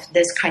terms of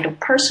this kind of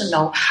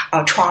personal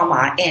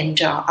trauma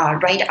and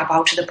write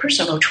about the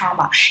personal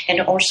trauma and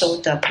also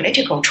the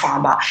political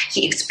trauma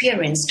he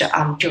experienced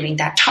during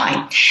that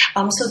time.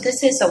 So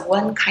this is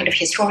one kind of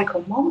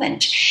historical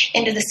moment.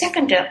 And the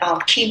second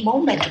key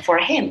moment for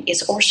him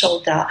is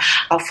also the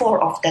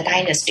fall of the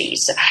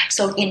dynasties.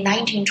 So in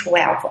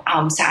 1912,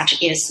 that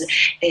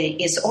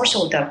is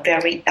also the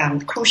very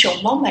crucial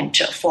moment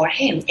for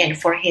him and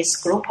for his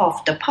group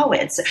of the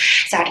poets,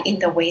 that in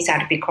the way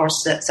that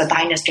because the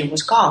dynasty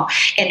was gone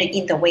and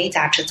in the way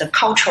that the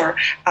culture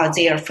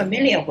they are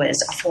familiar with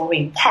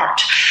falling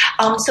apart.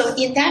 So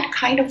in that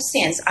kind of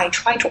sense, I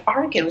try to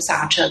argue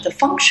that the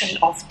function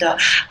of the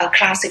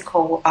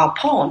classical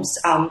poems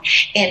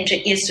and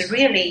is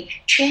really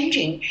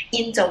changing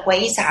in the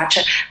way that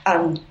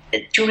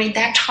during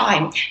that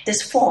time,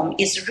 this form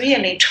is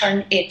really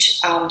turn it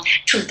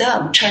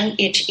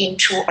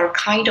into a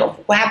kind of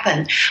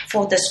weapon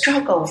for the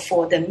struggle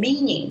for the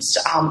meanings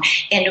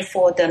and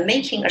for the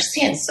making a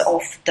sense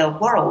of the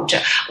world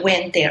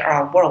when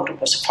their world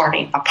was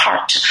falling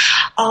apart.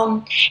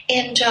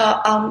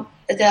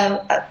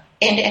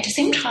 And at the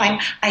same time,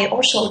 I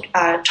also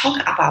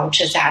talk about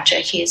that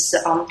his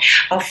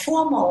a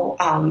formal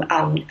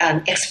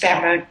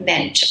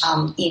experiment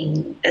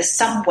in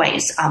some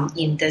ways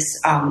in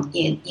this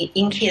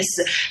in his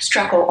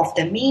struggle of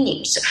the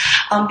meanings,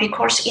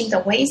 because in the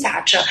way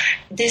that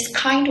this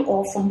kind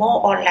of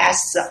more or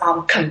less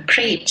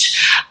complete,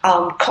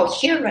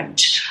 coherent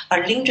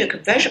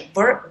linguistic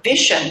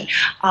vision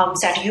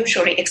that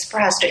usually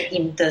expressed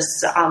in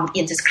this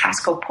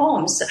classical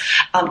poems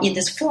in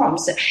these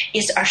forms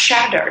is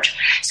shattered.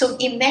 So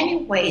in many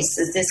ways,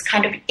 this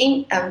kind of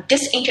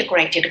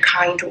disintegrated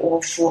kind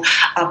of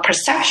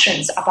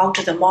perceptions about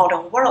the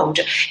modern world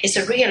is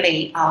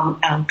really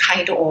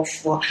kind of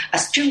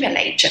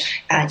stimulate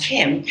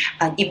him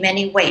in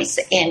many ways,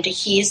 and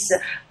his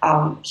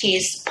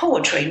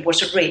poetry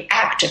was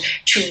react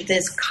to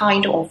this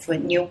kind of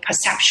new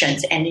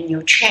perceptions and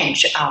new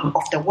change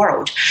of the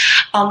world.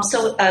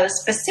 So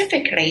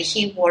specifically,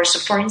 he was,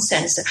 for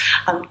instance,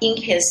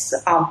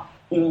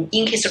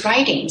 in his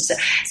writings,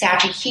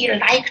 that he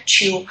liked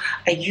to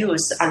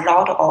use a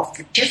lot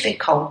of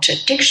difficult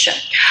diction,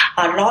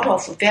 a lot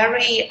of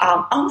very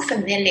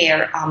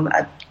unfamiliar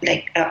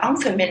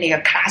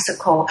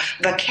classical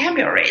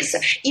vocabularies,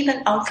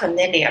 even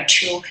unfamiliar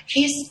to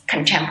his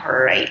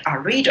contemporary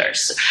readers.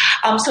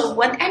 So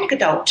one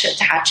anecdote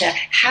that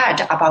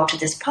had about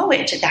this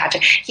poet, that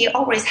he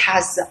always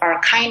has a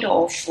kind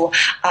of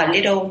a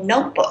little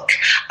notebook.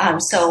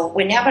 So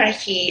whenever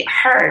he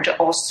heard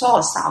or saw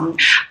some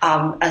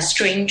a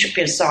strange,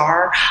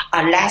 bizarre,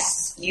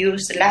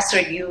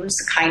 lesser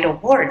used kind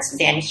of words,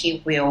 then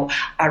he will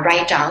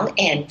write down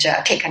and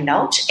take a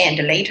note, and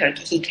later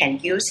he can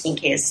use in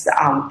his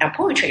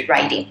poetry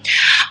writing.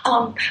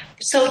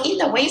 So in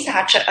the way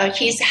that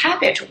his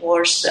habit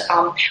was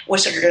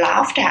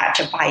laughed at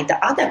by the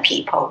other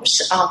peoples,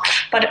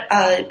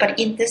 but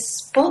in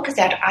this book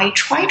that I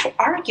try to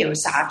argue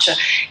that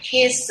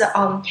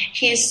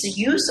his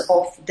use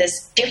of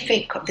this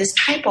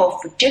type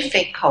of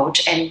difficult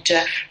and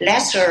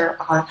lesser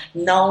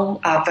known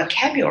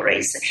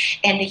vocabularies,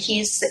 and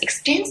his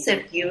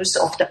extensive use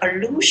of the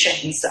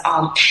allusions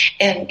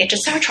and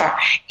etc.,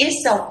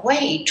 is a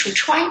way to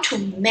try to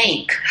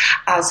make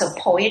the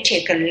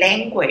poetic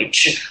language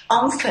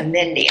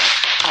unfamiliar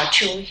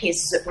to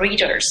his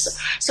readers.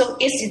 So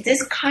it's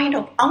this kind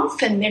of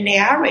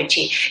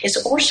unfamiliarity is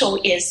also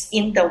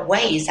in the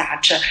way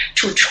that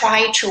to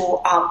try to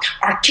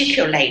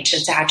articulate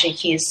that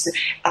his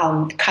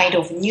kind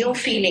of new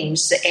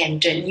feelings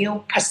and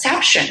new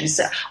perceptions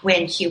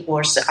when he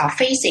was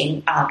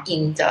facing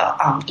in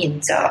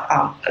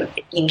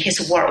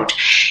his world.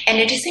 And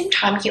at the same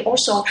time, he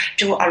also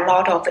do a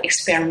lot of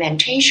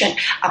experimentation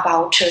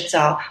about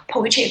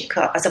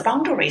the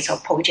boundaries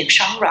of poetic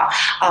genre.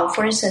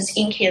 For instance,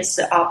 in his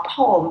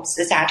poems,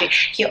 that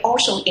he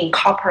also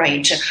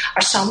incorporates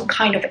some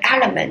kind of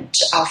elements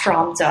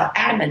from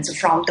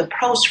the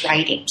prose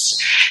writings.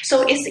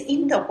 So it's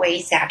in the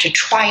way that to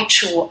try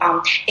to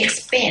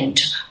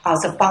expand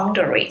the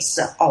boundaries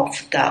of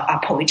the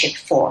poetic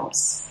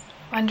forms.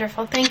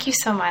 Wonderful. Thank you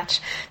so much.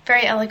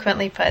 Very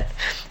eloquently put.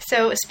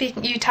 So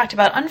you talked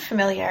about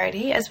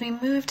unfamiliarity. As we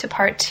move to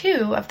part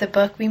 2 of the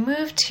book, we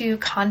move to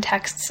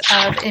contexts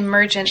of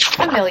emergent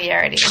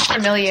familiarity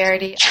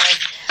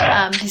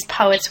of these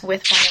poets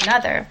with one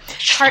another.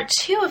 Part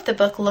 2 of the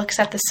book looks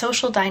at the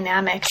social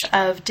dynamics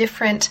of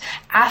different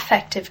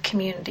affective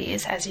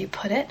communities, as you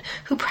put it,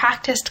 who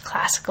practiced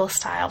classical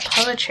style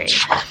poetry.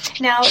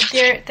 Now,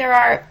 there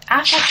are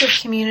affective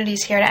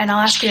communities here, and I'll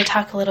ask you to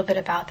talk a little bit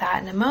about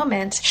that in a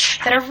moment,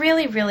 that are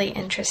really, really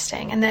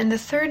interesting. And then the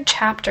 3rd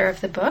chapter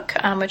of the book,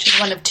 which is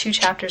one of 2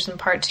 chapters in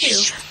part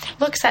 2,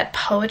 looks at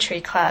poetry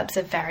clubs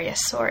of various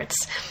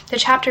sorts. The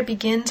chapter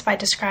begins by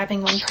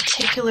describing one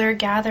particular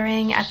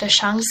gathering at the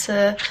Shangsi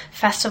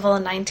Festival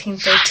in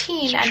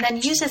 1913, and then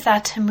uses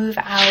that to move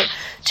out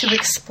to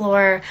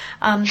explore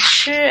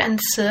Shi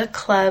and Si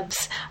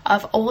clubs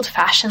of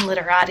old-fashioned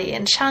literati.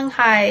 In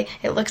Shanghai,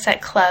 it looks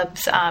at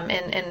clubs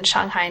in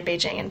Shanghai and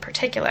Beijing in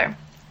particular.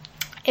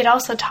 It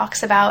also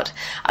talks about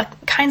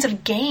kinds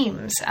of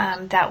games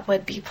that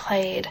would be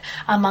played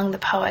among the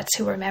poets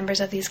who were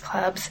members of these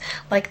clubs,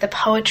 like the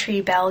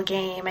poetry bell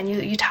game. And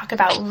you talk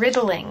about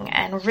riddling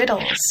and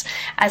riddles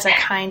as a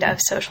kind of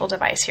social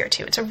device here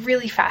too. It's a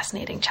really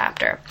fascinating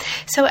chapter.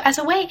 So as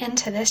a way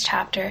into this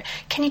chapter,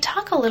 can you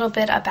talk a little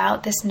bit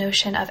about this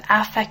notion of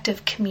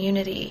affective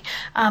community?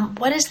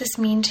 What does this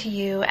mean to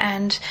you?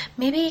 And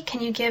maybe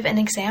can you give an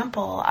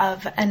example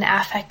of an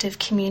affective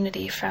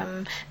community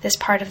from this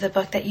part of the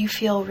book that you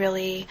feel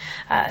really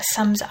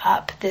sums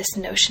up this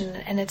notion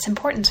and its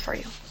importance for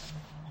you?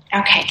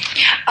 Okay.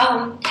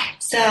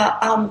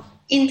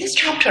 In this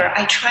chapter,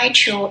 I try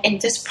to, in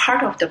this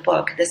part of the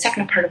book, the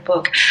second part of the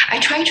book, I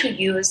try to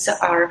use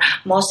a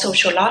more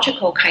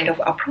sociological kind of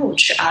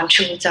approach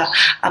to the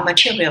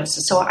materials.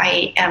 So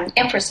I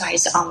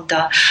emphasize on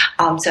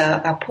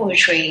the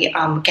poetry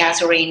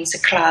gatherings,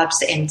 clubs,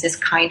 and this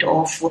kind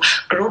of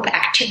group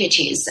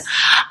activities.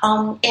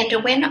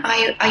 And when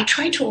I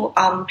try to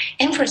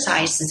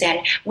emphasize that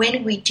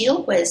when we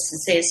deal with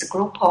this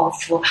group of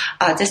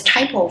this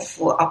type of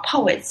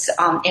poets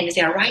and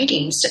their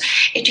writings,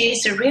 it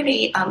is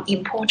really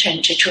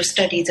important to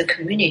study the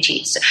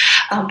communities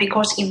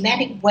because in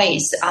many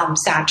ways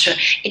that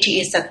it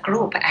is a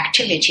group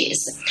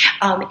activities.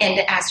 And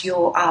as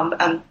you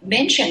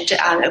mentioned,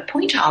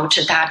 point out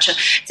that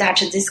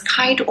this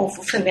kind of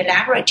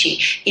familiarity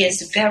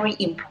is very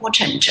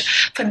important.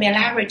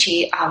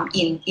 Familiarity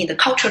in the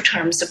cultural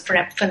terms,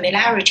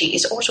 familiarity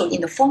is also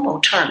in the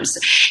formal terms,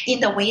 in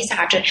the way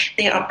that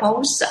they are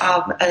both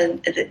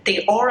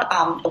they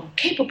are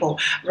capable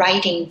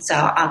writing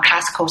the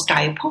classical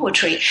style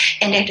poetry,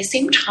 and at the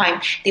same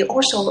time they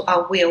also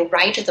will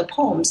write the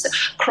poems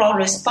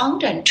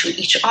correspondent to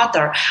each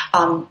other,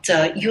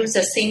 use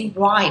the same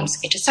rhymes,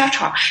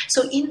 etc.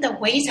 So in the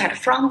way that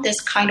from this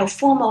kind of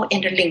formal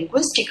and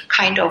linguistic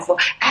kind of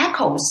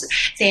echoes,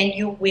 then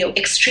you will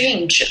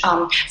exchange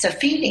the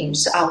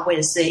feelings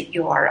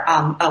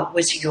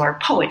with your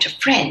poet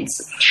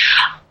friends.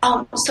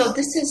 So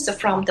this is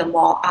from the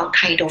more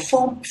kind of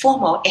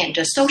formal and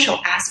social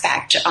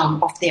aspect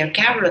of their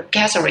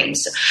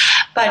gatherings.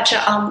 But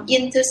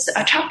in these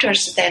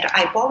chapters that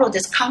I borrow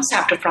this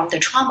concept from the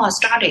trauma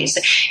studies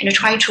and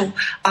try to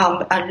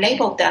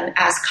label them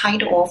as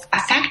kind of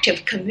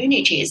affective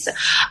communities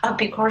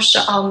because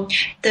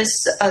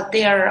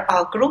their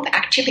group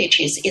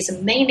activities is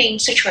mainly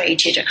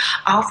situated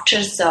after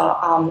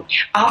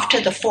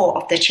the fall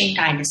of the Qing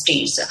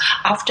dynasties,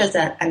 after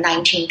the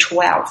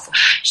 1912.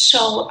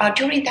 So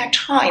during that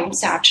time,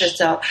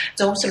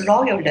 those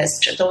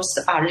loyalists, those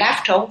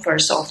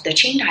leftovers of the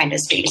Qing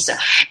dynasties,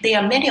 there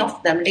are many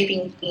of them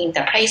living in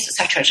the places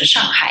such as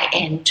Shanghai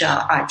and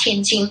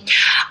Tianjin.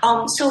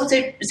 So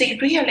they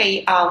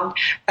really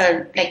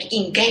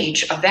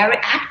engage a very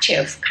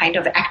active kind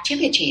of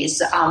activities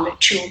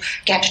to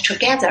get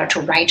together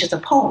to write the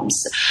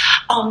poems.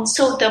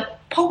 So the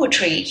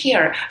poetry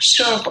here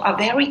serve a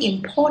very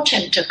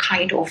important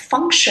kind of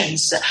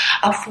functions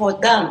for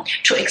them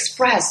to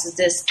express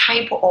this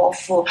type of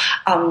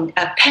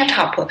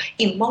pent-up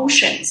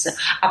emotions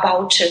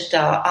about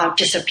the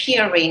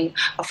disappearing,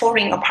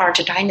 falling apart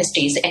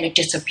dynasties and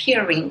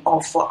disappearing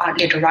of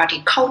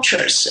literary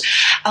cultures.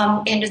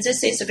 And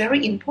this is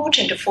very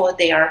important for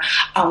their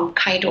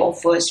kind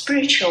of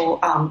spiritual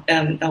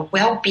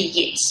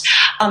well-beings.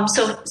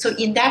 So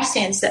in that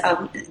sense,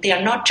 they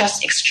are not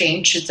just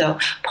exchange the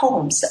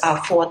poems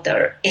for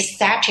the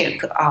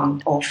aesthetic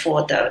or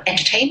for the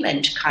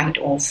entertainment kind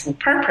of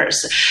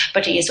purpose,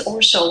 but it is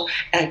also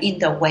in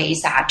the way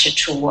that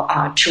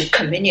to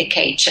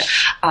communicate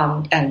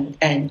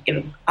and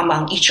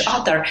among each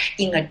other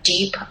in a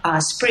deep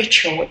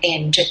spiritual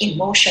and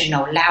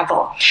emotional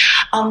level.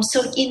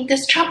 So in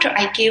this chapter,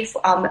 I give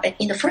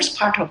in the first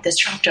part of this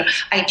chapter,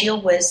 I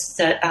deal with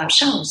the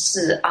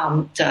Shangsi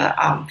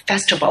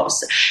festivals.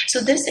 So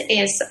this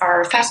is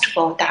our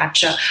festival that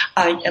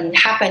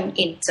happened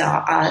in the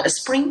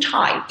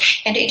springtime,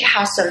 and it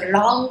has a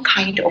long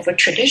kind of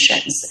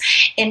traditions.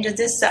 And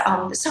this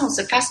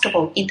Shangsi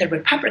festival in the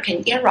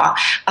Republican era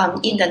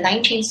in the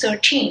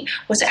 1913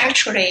 was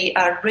actually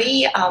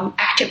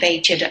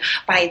reactivated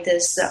by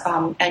this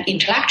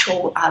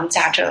intellectual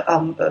that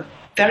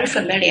very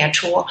familiar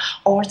to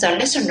all the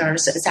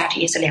listeners, that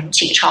is Liang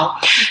Qichao.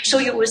 So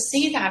you will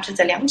see that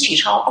the Liang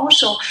Qichao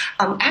also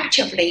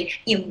actively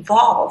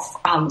involved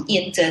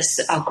in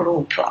this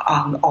group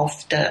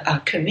of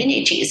the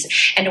communities.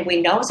 And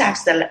we know that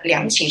the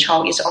Liang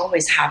Qichao is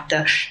always have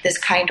this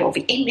kind of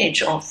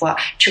image of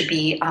to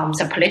be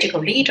the political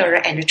leader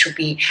and to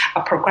be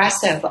a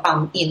progressive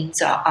in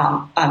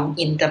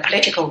the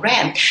political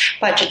realm.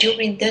 But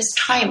during this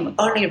time,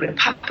 early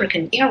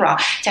Republican era,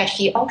 that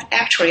he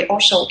actually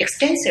also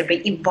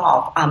extensively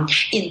involved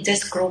in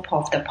this group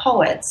of the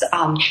poets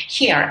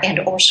here, and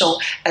also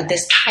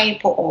this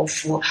type of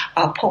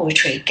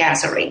poetry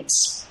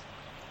gatherings.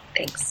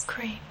 Thanks.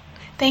 Great.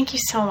 Thank you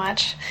so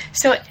much.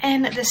 So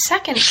in the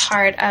second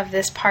part of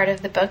this part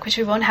of the book, which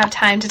we won't have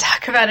time to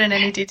talk about in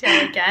any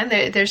detail again,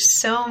 there's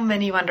so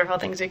many wonderful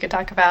things we could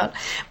talk about,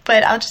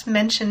 but I'll just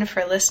mention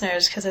for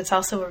listeners, because it's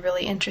also a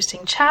really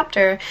interesting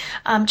chapter.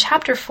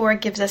 Chapter 4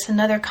 gives us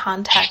another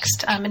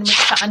context in which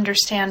to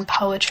understand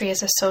poetry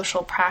as a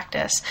social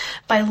practice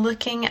by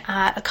looking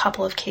at a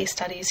couple of case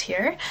studies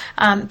here.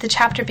 The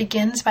chapter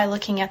begins by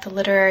looking at the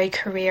literary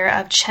career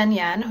of Chen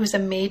Yan, who's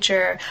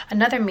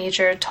another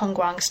major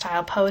Tongguang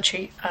style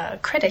poet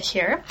critic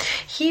here.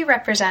 He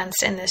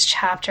represents in this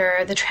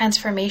chapter the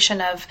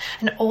transformation of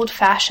an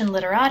old-fashioned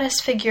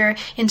literatus figure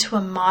into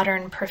a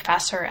modern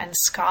professor and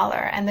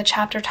scholar. And the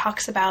chapter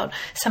talks about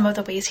some of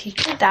the ways he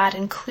did that,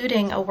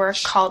 including a work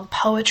called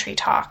Poetry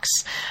Talks,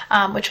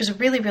 which was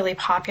really, really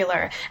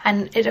popular.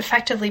 And it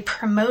effectively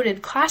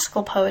promoted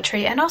classical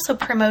poetry and also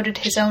promoted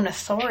his own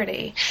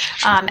authority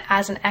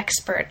as an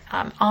expert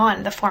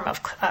on the form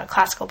of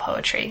classical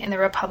poetry in the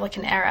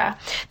Republican era.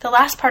 The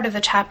last part of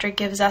the chapter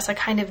gives us a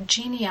kind of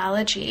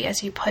genealogy,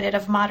 as you put it,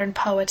 of modern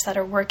poets that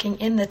are working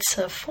in the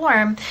Zi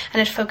form,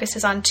 and it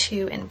focuses on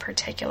two in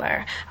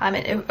particular.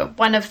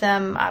 One of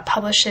them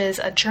publishes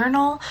a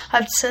journal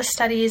of Zi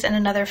studies, and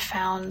another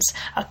founds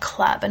a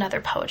club,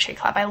 another poetry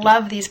club. I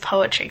love these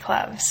poetry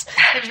clubs.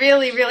 It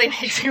really, really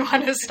makes me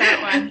want to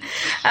start one.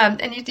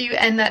 And you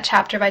end that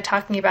chapter by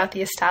talking about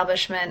the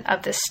establishment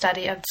of the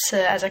study of Zi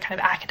as a kind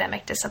of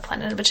academic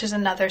discipline, which is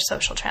another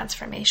social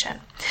transformation.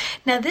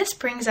 Now, this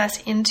brings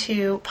us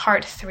into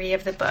part 3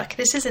 of the book.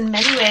 This is in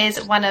many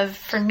ways one of,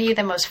 for me,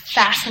 the most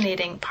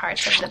fascinating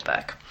parts of the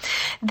book.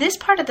 This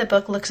part of the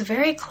book looks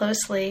very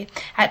closely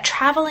at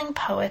traveling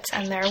poets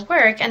and their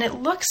work, and it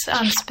looks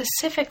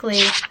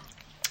specifically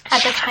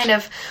at the kind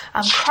of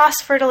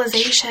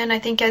cross-fertilization, I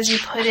think as you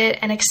put it,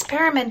 and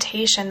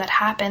experimentation that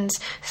happens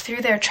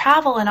through their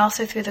travel and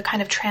also through the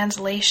kind of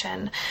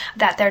translation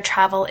that their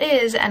travel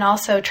is, and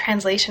also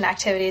translation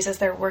activities as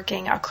they're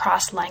working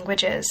across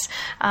languages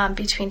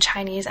between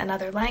Chinese and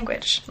other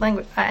languages.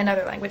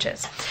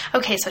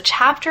 Okay, so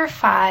chapter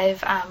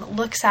 5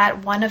 looks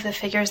at one of the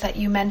figures that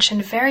you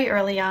mentioned very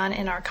early on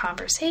in our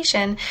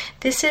conversation.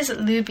 This is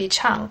Liu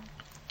Bicheng.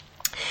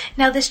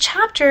 Now, this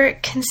chapter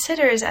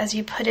considers, as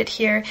you put it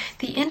here,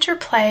 the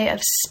interplay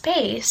of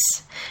space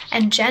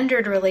and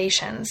gendered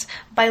relations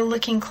by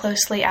looking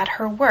closely at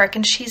her work.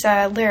 And she's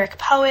a lyric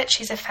poet,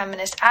 she's a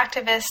feminist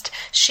activist,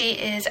 she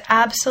is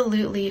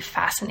absolutely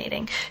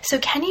fascinating. So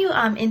can you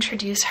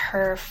introduce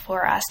her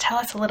for us? Tell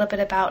us a little bit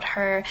about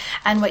her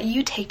and what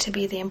you take to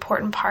be the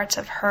important parts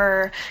of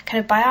her kind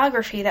of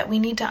biography that we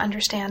need to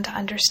understand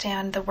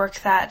the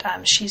work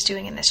that she's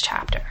doing in this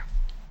chapter.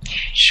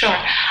 Sure.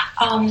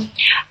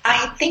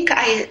 I think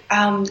I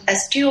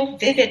still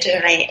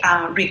vividly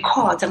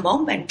recall the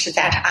moment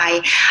that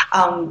I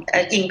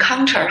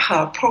encountered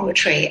her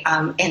poetry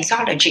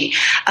anthology.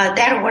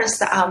 That was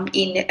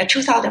in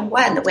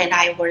 2001 when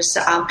I was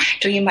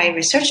doing my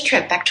research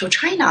trip back to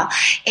China,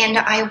 and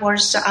I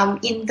was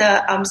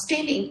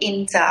staying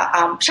in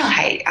the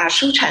Shanghai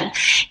Shuchen,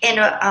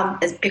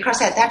 and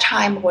because at that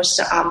time was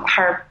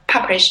her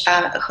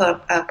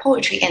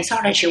poetry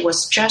anthology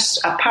was just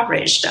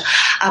published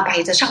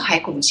by the Shanghai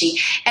Gongji,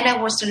 and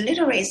I was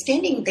literally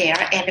standing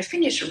there and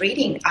finished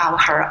reading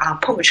her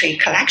poetry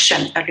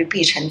collection, Liu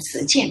Bicheng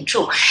Zi Jian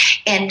Zhu,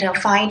 and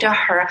find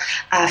her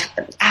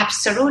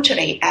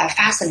absolutely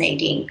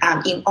fascinating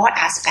in all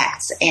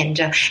aspects. And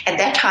at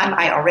that time,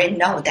 I already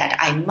know that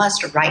I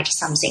must write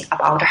something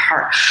about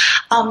her.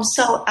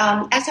 So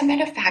as a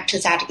matter of fact,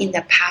 that in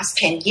the past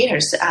 10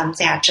 years,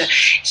 that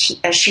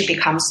she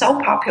becomes so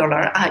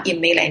popular in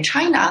mainland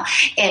China,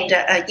 and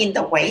in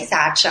the way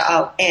that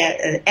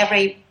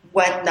everyone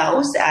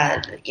knows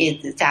that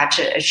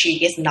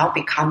she is now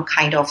become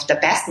kind of the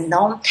best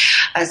known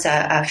as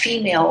a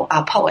female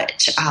poet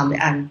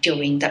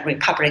during the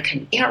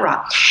Republican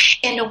era.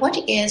 And what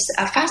is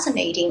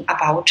fascinating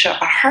about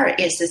her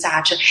is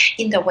that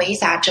in the way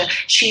that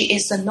she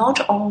is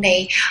not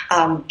only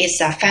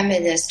is a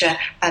feminist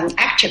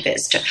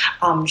activist,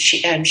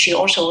 she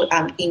also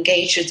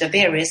engaged the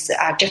various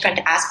different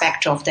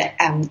aspects of the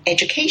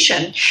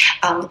education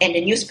and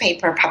the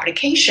newspaper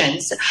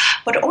publications,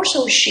 but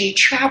also she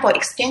traveled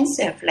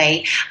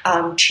extensively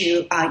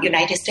to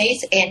United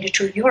States and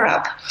to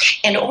Europe,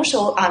 and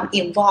also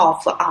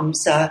involved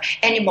the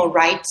animal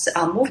rights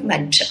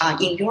movement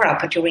in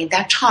Europe during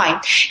that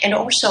time. And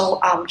also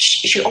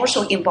she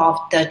also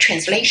involved the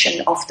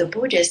translation of the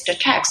Buddhist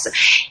texts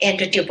and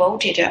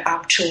devoted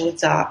to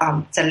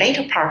the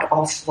later part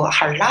of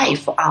her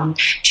life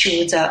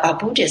to the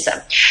Buddhism.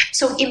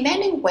 So in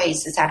many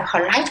ways that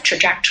her life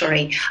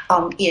trajectory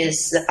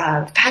is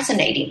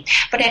fascinating,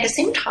 but at the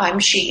same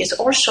time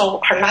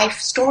her life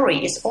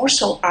story is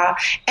also an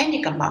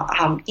enigma.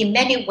 In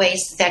many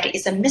ways that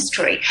is a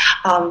mystery.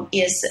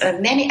 Is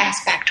many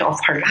aspects of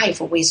her life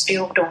we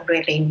still don't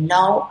really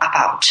know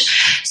about.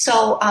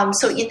 So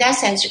in that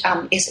sense,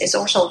 it's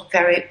also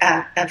very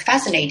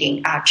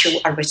fascinating to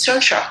a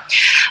researcher.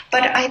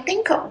 But I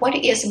think what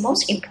is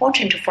most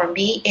important for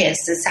me is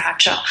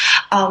that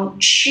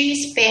she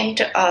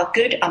spent a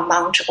good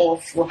amount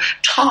of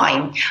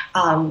time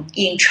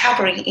in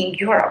traveling in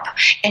Europe,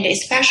 and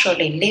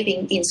especially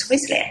living in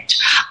Switzerland.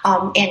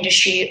 And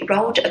she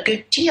wrote a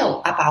good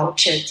deal about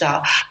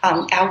the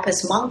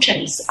Alps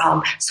mountains,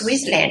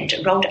 Switzerland,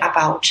 wrote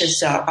about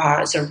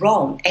the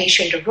Rome,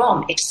 ancient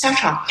Rome,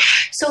 etc.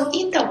 So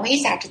in the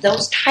way that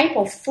those type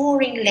of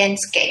foreign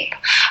landscape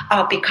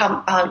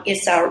become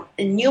is a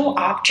new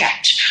object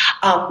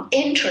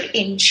enter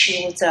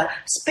into the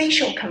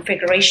spatial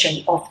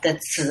configuration of the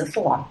词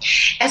form.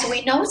 As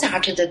we know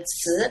that the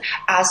词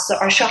as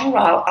a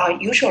genre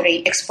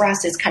usually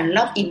expresses kind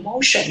of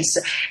emotions,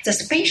 the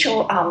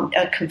spatial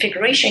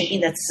configuration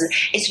in the 词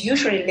is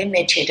usually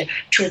limited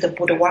to the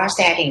boudoir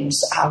settings,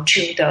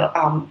 to the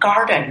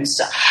gardens,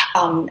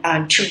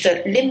 to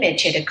the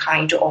limited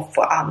kind of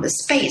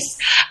space.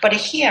 But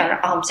here,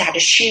 that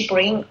she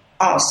brings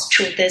us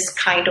to this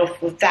kind of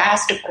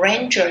vast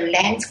grandeur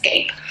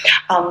landscape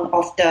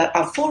of the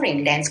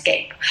foreign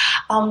landscape.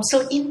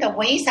 So in the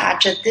way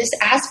that this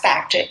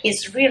aspect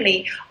is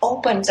really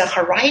open the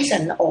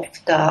horizon of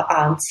the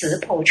词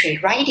poetry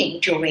writing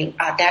during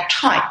that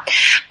time.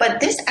 But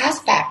this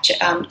aspect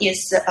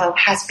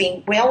has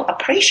been well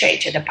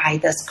appreciated by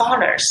the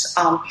scholars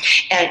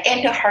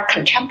and her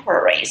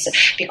contemporaries,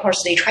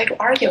 because they try to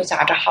argue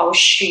that how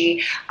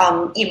she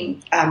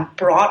widened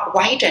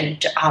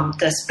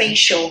the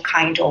spatial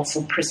kind of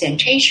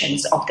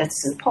presentations of the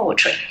词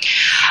poetry.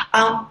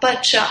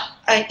 But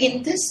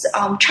in this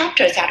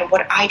chapter, that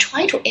what I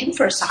try to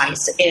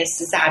emphasize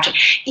is that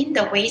in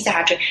the way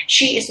that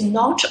she is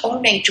not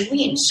only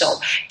doing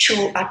so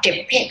to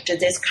depict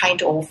this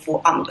kind of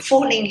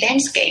falling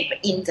landscape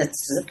in the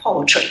词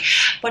poetry,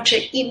 but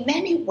in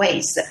many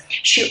ways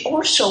she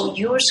also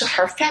used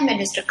her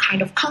feminist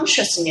kind of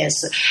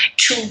consciousness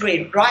to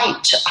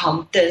rewrite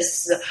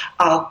this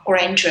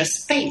grandeur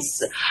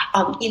space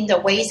in the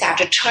way that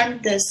turn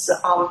this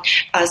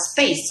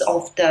space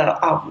of the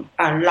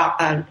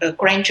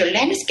grandeur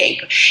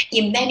landscape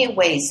in many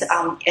ways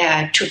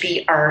to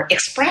be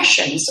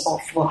expressions of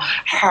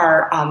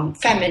her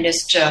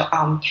feminist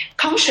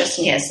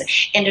consciousness,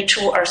 and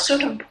to a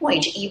certain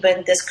point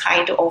even this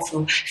kind of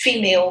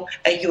female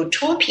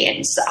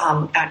utopians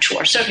to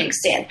a certain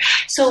extent.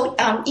 So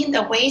in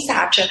the way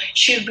that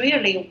she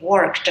really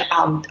worked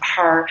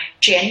her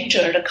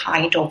gendered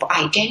kind of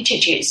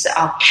identities,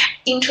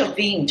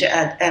 interweaved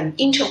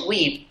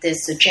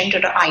these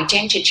gendered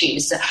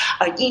identities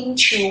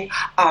into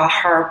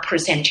her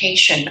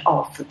presentation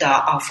of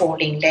the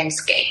falling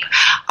landscape,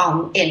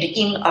 and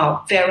in a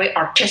very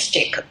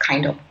artistic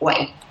kind of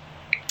way.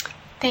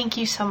 Thank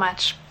you so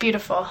much.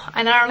 Beautiful.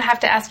 And I don't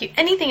have to ask you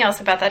anything else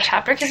about that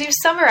chapter because you've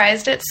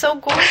summarized it so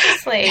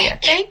gorgeously.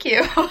 Thank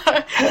you.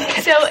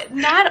 So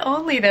not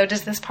only, though,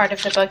 does this part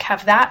of the book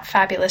have that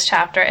fabulous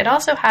chapter, it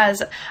also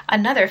has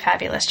another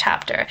fabulous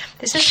chapter.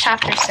 This is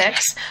chapter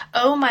 6,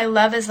 Oh, My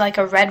Love is Like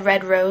a Red,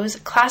 Red Rose,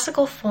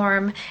 Classical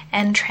Form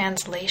and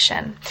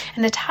Translation.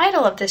 And the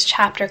title of this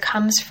chapter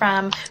comes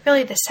from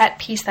really the set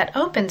piece that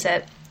opens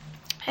it.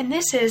 And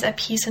this is a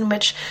piece in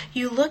which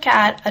you look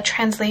at a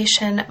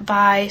translation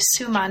by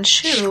Su-Man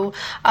Shu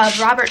of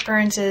Robert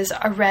Burns's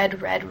A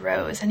Red, Red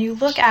Rose. And you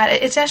look at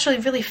it, it's actually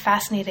really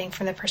fascinating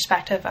from the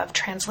perspective of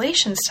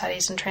translation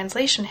studies and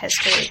translation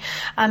history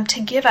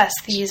to give us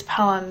these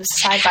poems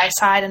side by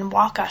side and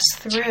walk us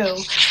through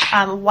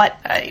what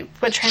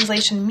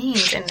translation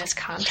means in this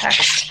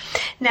context.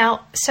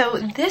 Now, so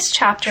this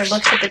chapter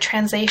looks at the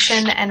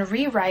translation and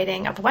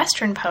rewriting of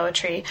Western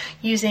poetry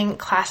using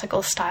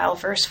classical style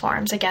verse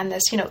forms. Again,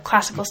 this,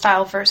 classical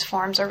style verse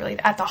forms are really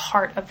at the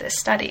heart of this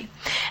study.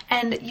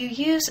 And you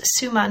use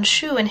Su-Man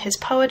Shu in his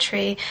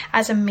poetry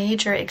as a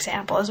major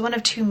example, as one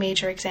of two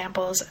major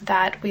examples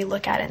that we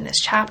look at in this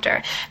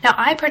chapter. Now,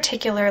 I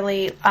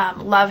particularly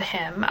love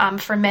him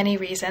for many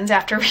reasons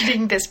after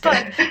reading this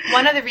book.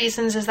 One of the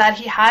reasons is that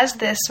he has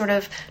this sort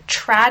of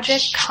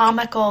tragic,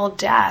 comical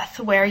death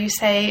where you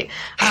say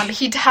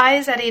he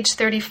dies at age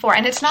 34,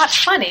 and it's not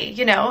funny,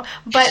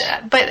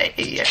 but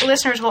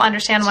listeners will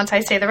understand once I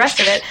say the rest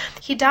of it.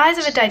 He dies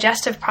of a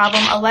digestive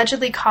problem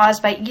allegedly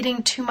caused by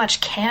eating too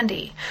much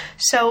candy.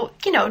 So,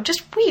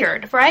 just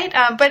weird, right?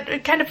 But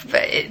it kind of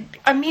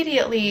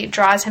immediately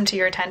draws him to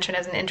your attention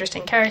as an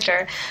interesting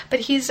character.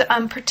 But he's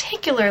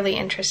particularly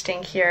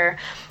interesting here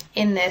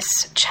in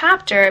this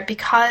chapter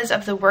because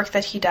of the work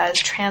that he does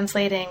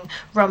translating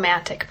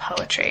Romantic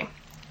poetry.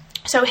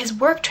 So his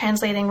work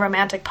translating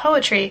Romantic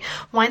poetry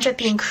winds up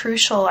being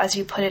crucial, as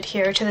you put it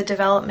here, to the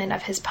development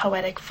of his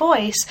poetic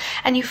voice,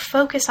 and you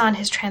focus on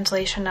his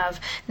translation of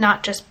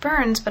not just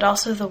Burns, but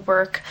also the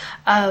work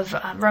of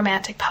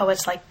Romantic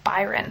poets like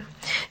Byron.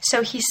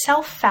 So he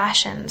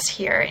self-fashions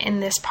here in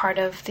this part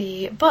of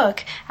the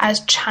book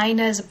as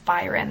China's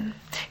Byron.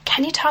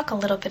 Can you talk a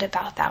little bit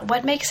about that?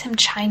 What makes him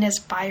China's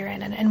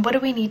Byron, and what do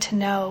we need to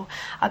know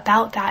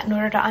about that in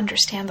order to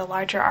understand the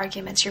larger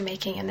arguments you're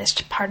making in this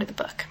part of the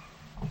book?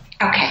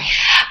 Okay.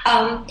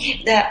 I'm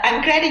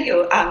glad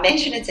you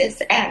mentioned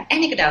this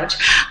anecdote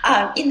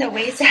in the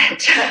way that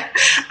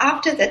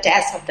after the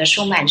death of the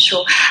Su-Man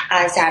Shu,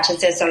 that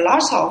there's a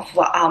lot of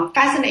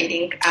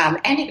fascinating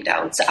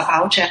anecdotes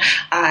about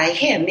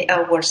him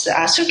was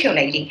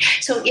circulating.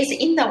 So it's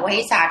in the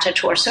way that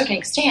to a certain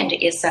extent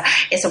is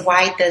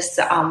why this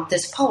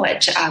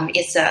poet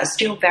is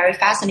still very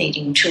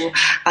fascinating to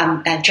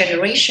a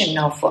generation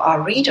of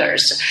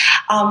readers.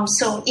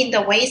 So in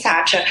the way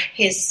that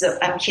his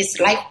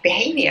life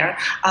behavior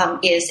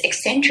is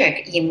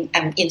eccentric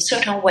in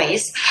certain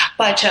ways,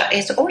 but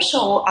it's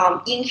also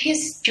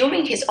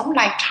during his own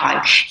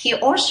lifetime, he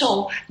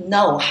also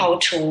know how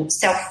to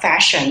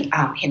self-fashion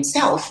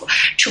himself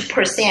to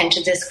present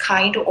this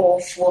kind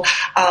of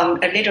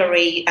a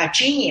literary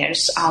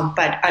genius,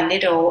 but a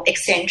little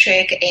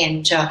eccentric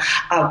and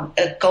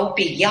go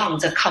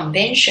beyond the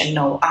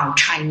conventional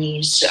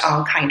Chinese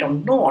kind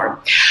of norm.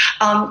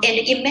 And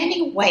in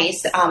many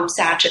ways,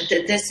 that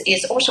this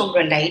is also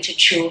related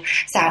to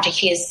that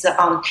his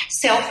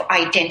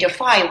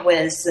self-identify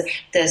with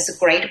this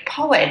great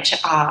poet,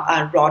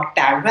 Lord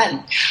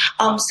Byron.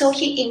 So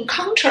he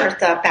encountered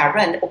the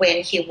Byron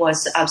when he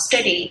was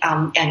studying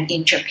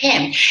in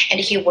Japan, and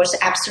he was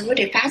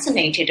absolutely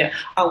fascinated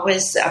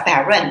with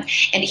Byron,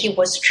 and he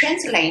was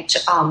translate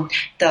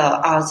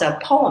the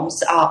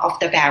poems of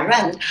the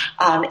Byron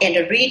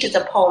and read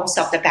the poems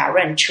of the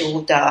Byron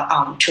to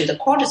the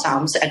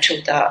courtesans,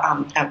 to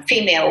the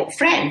female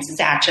friends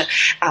that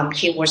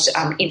he was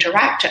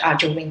interact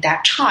during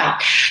that time.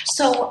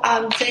 So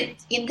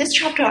in this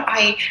chapter,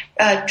 I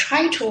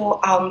try to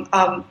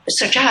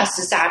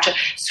suggest that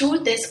through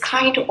this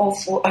kind of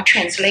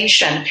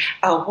translation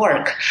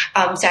work,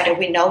 that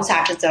we know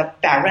that the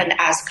Byron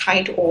as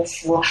kind of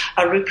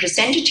a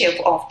representative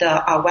of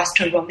the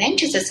Western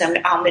Romanticism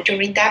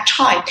during that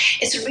time,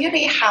 is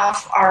really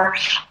have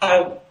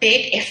a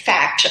big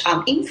effect,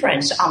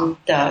 influence on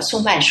the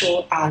Sun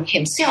Manchu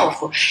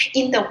himself,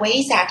 in the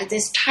way that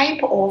this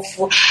type of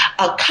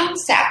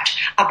concept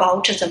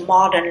about the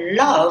modern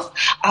love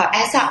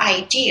as an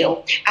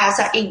ideal, as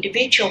an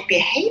individual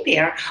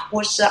behavior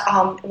was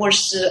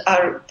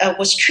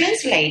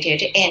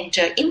translated and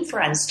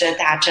influenced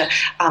that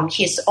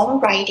his own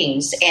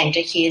writings and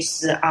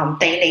his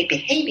daily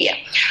behavior.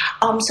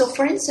 So,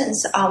 for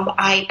instance,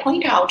 I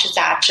point out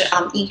that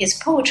in his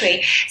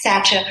poetry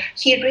that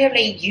he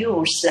really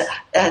used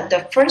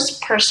the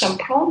first person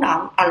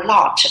pronoun a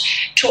lot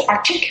to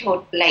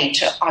articulate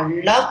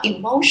love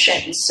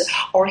emotions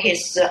or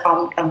his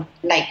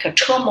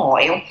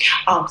turmoil,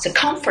 the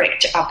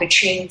conflict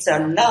between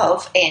the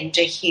love and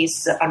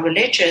his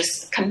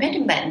religious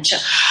commitment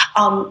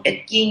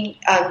in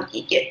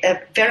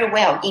very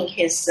well in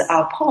his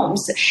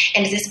poems,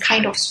 and this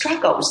kind of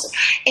struggles.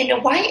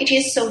 And why it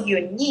is so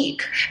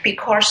unique,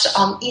 because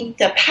in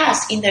the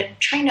past, in the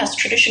China's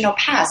traditional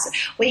past,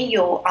 when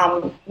you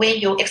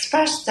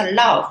express the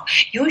love,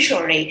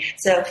 usually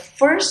the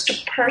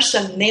first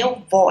person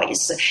male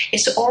voice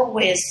is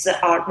always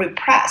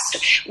repressed.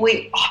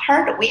 We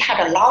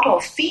had a lot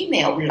of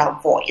female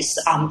love voice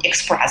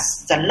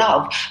express the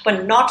love,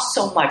 but not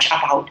so much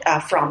about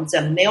from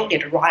the male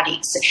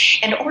literatics,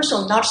 and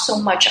also not so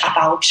much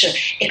about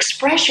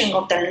expression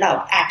of the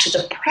love at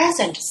the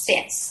present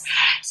sense.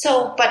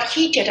 So, but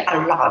he did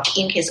a lot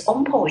in his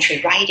own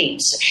poetry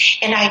writings,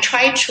 and I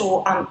tried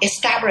to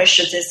establish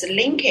this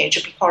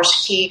linkage because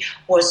he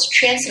was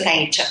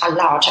translate a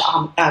lot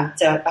from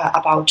the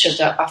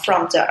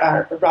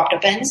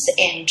Robert Burns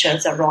and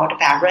the Lord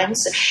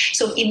Byrons.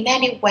 So in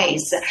many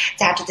ways,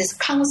 that this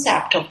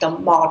concept of the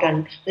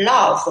modern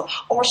love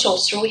also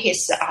through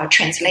his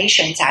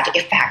translation that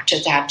affect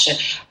that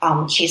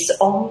his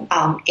own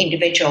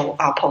individual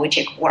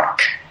poetic work.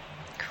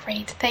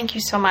 Great. Thank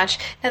you so much.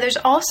 Now, there's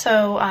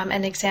also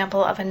an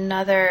example of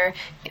another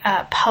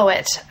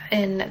poet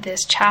in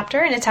this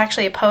chapter, and it's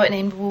actually a poet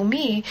named Wu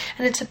Mi,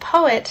 and it's a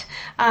poet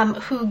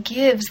who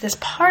gives this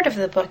part of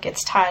the book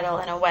its title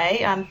in a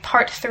way.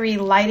 Part 3,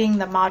 Lighting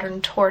the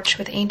Modern Torch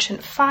with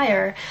Ancient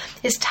Fire,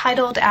 is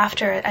titled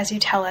after, as you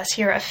tell us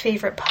here, a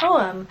favorite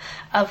poem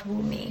of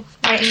Wu Mi.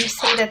 Right? And you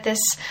say that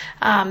this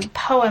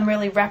poem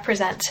really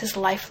represents his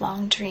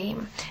lifelong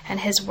dream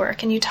and his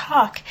work, and you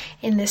talk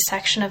in this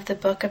section of the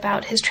book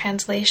about his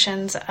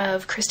translations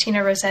of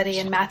Christina Rossetti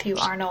and Matthew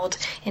Arnold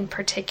in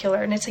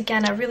particular. And it's,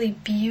 again, a really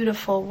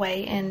beautiful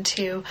way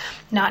into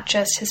not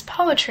just his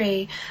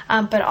poetry,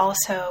 but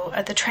also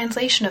the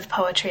translation of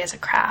poetry as a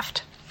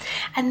craft.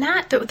 And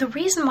that the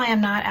reason why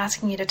I'm not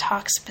asking you to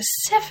talk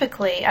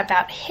specifically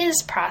about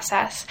his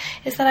process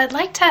is that I'd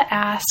like to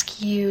ask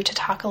you to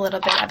talk a little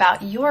bit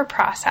about your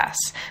process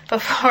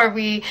before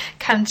we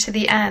come to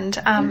the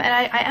end. And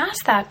I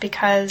ask that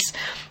because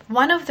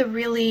one of the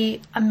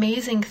really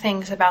amazing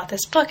things about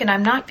this book, and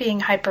I'm not being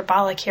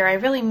hyperbolic here, I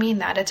really mean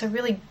that, it's a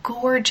really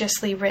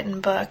gorgeously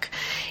written book,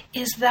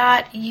 is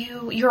that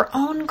your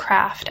own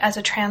craft as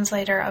a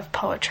translator of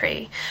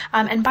poetry.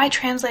 And by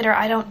translator,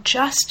 I don't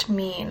just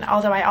mean,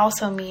 although I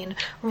also mean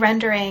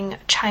rendering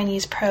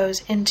Chinese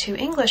prose into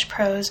English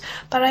prose,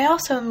 but I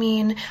also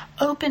mean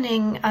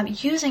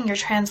using your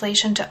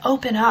translation to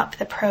open up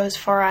the prose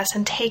for us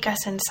and take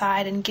us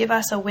inside and give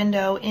us a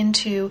window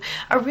into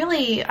a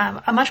really,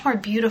 a much more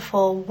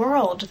beautiful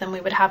world than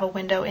we would have a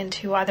window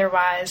into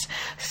otherwise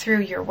through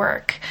your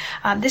work.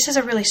 This is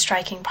a really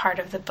striking part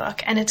of the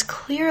book, and it's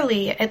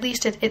clearly, at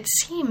least it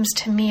seems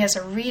to me as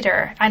a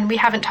reader, and we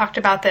haven't talked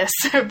about this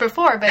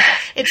before, but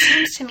it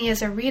seems to me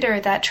as a reader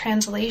that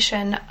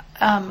translation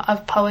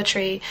of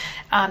poetry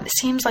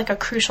seems like a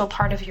crucial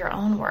part of your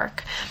own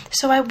work.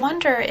 So I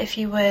wonder if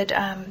you would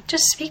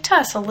just speak to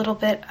us a little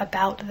bit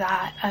about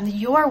that,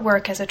 your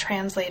work as a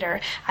translator,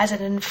 as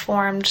it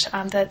informed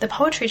the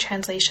poetry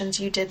translations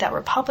you did that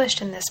were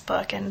published in this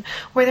book. And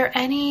were there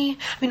any,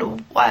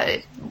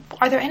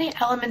 are there any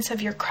elements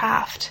of your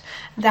craft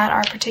that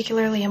are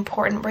particularly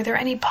important? Were there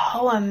any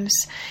poems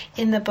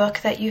in the book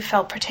that you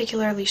felt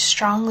particularly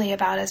strongly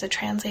about as a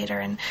translator?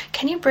 And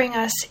can you bring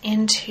us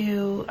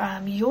into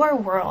your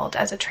world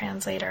as a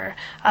translator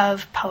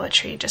of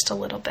poetry just a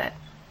little bit?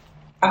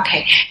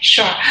 Okay,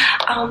 sure.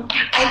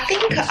 I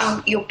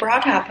think you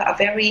brought up a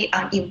very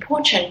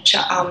important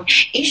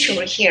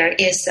issue here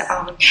is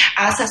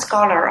as a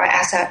scholar or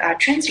as a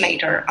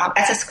translator,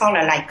 as a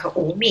scholar like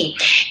Wu Mi,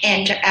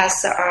 and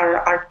as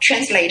our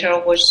translator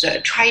was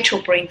try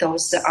to bring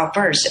those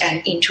verse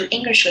and into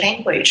English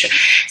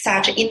language,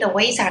 that in the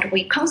way that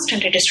we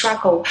constantly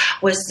struggle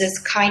with this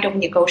kind of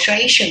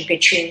negotiation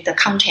between the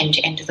content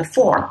and the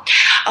form.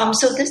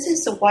 So this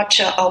is what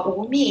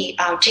Wu Mi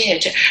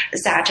did,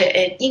 that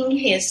in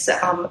his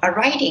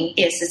writing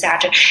is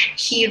that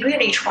he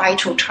really tried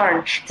to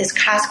turn these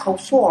classical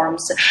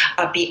forms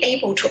be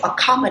able to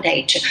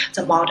accommodate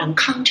the modern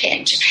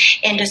content.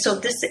 And so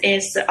this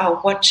is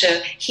what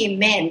he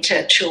meant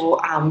to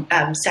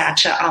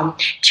that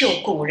就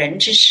古人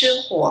之诗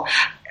火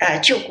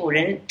就古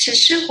人之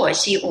诗火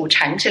兮，五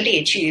禅之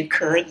列句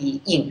可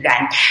以引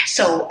燃。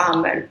So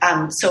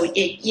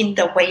in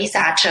the way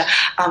that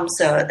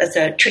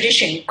the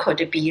tradition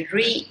could be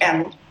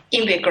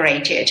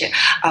invigorated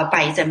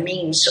by the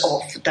means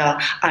of the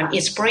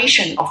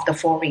inspiration of the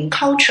foreign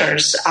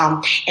cultures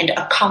and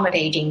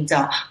accommodating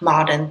the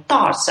modern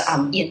thoughts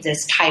in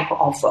this type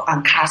of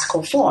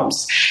classical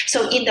forms.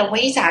 So in the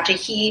way that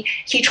he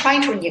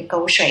tried to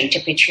negotiate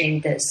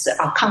between this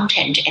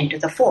content and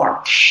the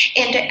form.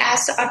 And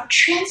as a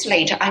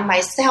translator, I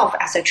myself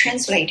as a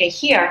translator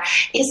here,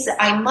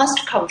 I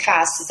must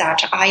confess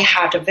that I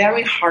had a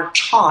very hard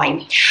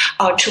time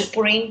to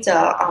bring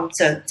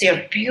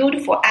their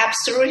beautiful,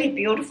 absolutely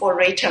beautiful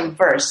written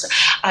verse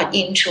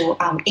into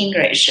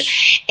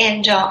English.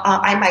 And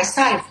I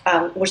myself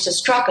was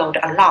struggled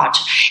a lot,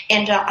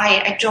 and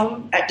I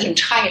don't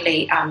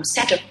entirely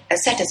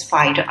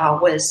satisfied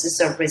with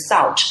the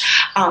result.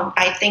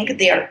 I think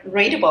they are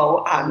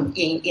readable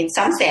in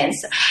some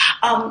sense.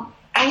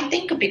 I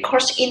think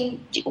because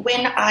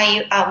when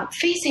I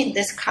facing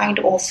this kind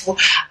of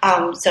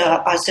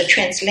the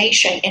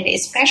translation, and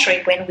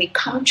especially when we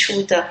come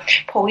to the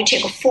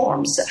poetic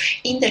forms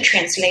in the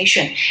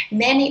translation,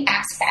 many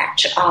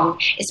aspects,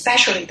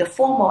 especially the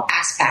formal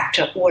aspect,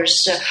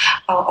 was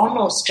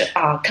almost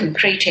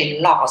completely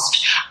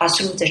lost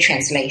through the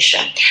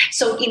translation.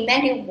 So in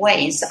many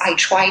ways, I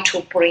try to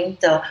bring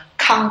the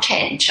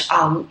content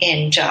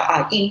and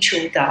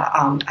into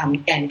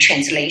the and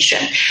translation,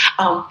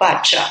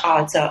 but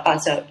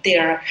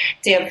their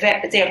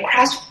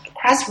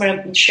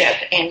craftsmanship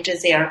and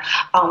their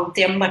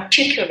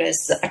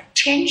meticulous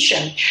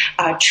attention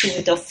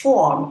to the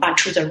form,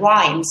 to the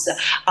rhymes,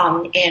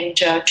 and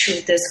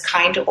to this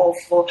kind of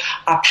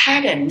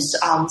patterns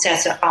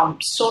that's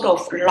sort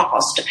of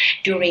lost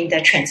during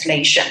the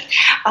translation.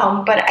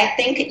 But I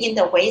think in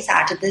the way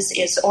that this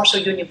is also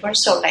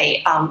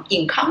universally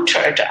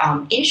encountered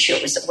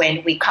issues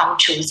when we come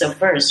to the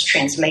verse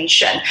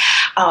translation.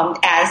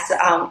 As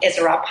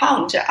Ezra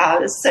Pound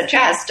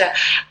suggests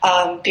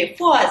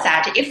before,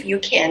 that if you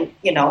can,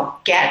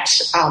 get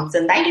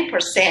the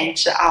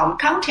 90%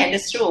 content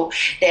through,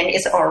 then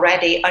it's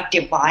already a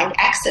divine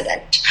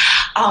accident.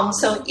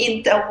 So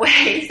in the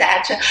way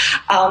that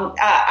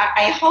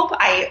I hope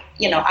I,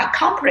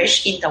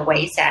 accomplish in the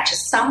way that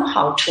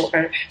somehow to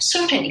a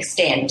certain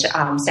extent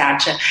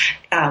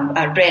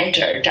that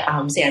rendered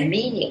their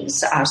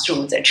meanings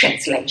through the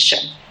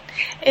translation.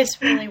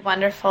 It's really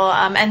wonderful.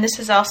 And this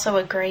is also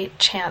a great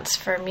chance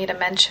for me to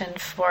mention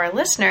for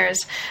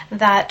listeners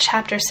that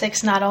Chapter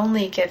 6 not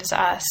only gives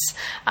us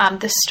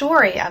the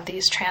story of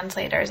these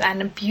translators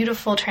and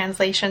beautiful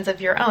translations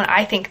of your own.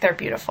 I think they're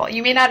beautiful.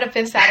 You may not have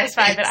been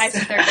satisfied, but I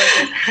think they're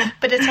gorgeous.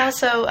 But it's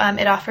also,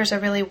 it offers a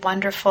really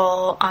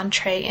wonderful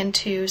entree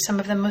into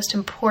some of the most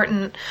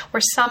important, or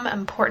some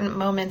important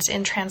moments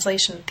in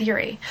translation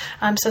theory.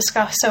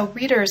 So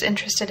readers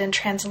interested in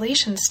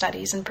translation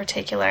studies in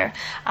particular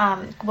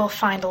will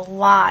find a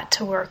lot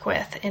to work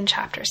with in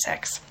Chapter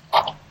 6.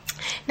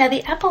 Now,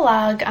 the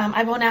epilogue,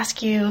 I won't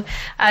ask you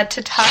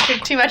to talk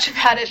too much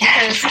about it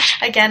because,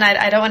 again,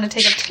 I don't want to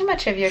take up too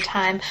much of your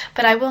time,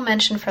 but I will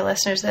mention for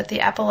listeners that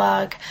the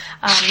epilogue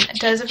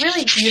does a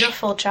really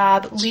beautiful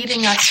job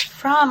leading us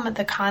from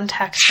the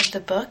context of the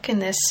book in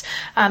this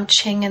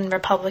Qing and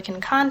Republican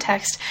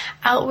context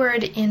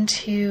outward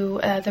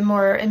into the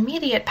more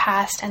immediate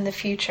past and the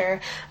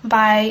future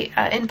by,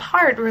 in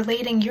part,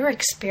 relating your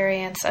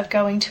experience of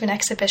going to an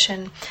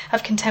exhibition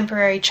of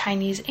contemporary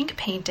Chinese ink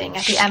painting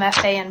at the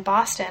MFA in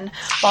Boston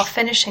while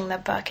finishing the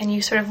book, and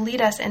you sort of lead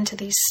us into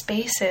these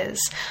spaces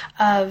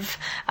of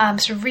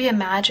sort of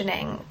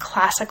reimagining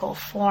classical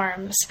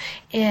forms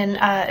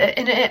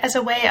as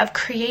a way of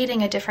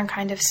creating a different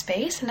kind of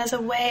space and as a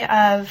way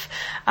of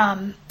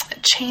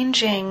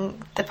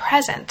changing the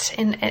present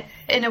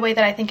in a way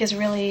that I think is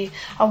really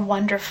a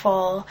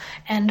wonderful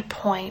end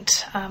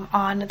point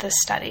on the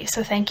study.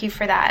 So thank you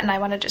for that, and I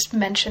want to just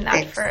mention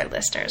that for our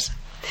listeners.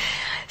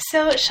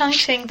 So,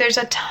 Shangqing, there's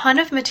a ton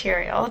of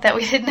material that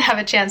we didn't have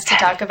a chance to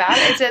talk about.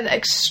 It's an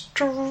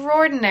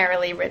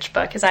extraordinarily rich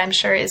book, as I'm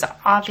sure is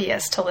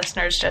obvious to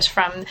listeners just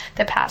from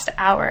the past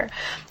hour.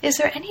 Is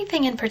there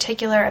anything in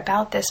particular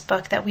about this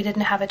book that we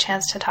didn't have a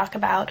chance to talk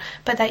about,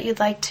 but that you'd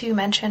like to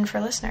mention for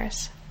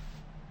listeners?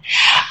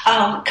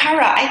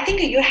 Kara, I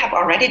think you have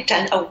already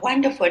done a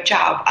wonderful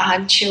job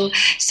to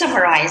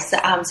summarize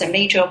the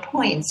major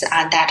points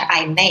that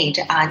I made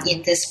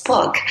in this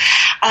book.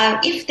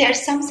 If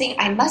there's something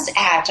I must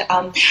add,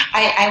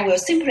 I will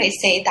simply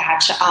say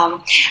that,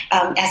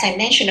 as I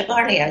mentioned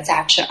earlier,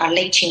 that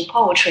Lei Qing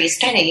poetry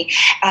study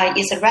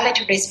is,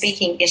 relatively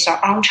speaking, is an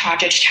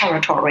uncharted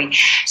territory.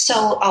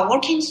 So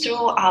working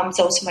through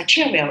those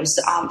materials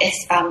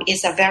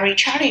is a very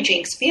challenging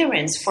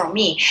experience for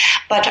me,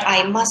 but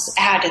I must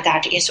add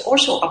that it's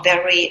also a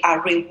very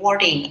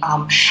rewarding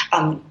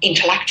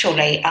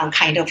intellectually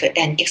kind of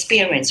an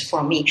experience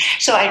for me.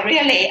 So I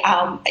really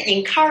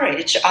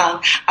encourage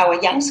our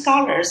young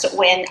scholars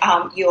when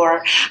you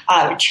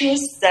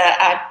choose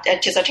the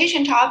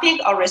dissertation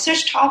topic or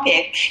research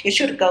topic, you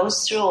should go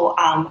through,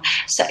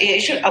 so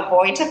you should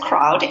avoid the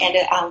crowd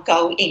and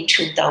go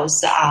into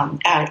those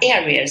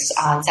areas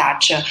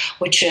that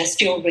which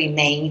still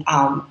remain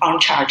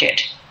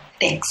uncharted.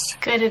 Thanks.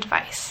 Good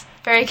advice.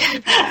 Very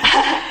good.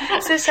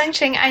 So,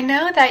 Shangqing, I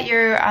know that you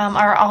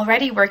are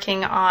already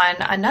working on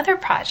another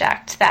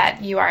project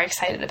that you are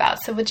excited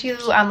about. So would you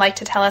like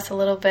to tell us a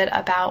little bit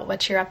about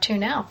what you're up to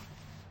now?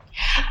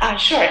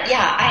 Sure.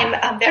 Yeah,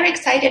 I'm very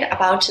excited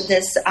about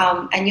this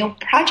a new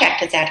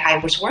project that I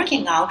was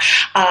working on.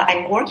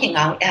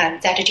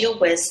 That deal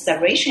with the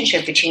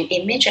relationship between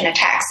image and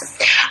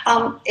text.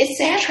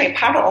 It's actually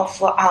part of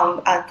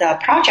the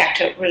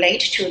project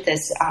related to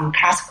this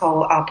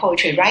classical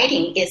poetry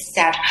writing. Is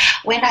that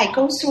when I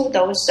go through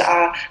those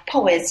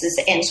poets'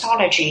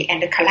 anthology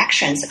and the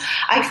collections,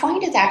 I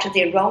find that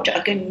they wrote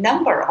a good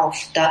number of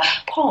the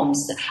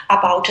poems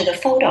about the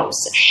photos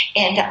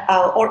and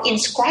or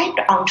inscribed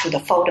onto the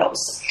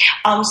photos.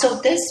 So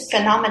this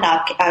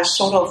phenomena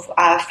sort of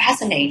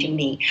fascinated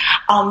me.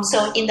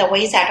 So in the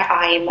ways that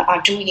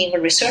I'm doing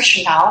research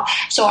now,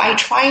 so I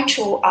try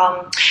to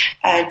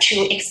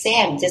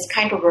examine this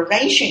kind of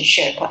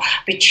relationship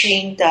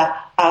between the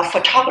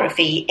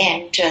photography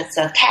and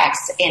the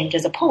text and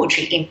the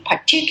poetry in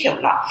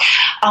particular.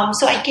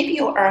 So I give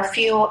you a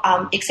few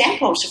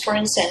examples. For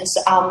instance,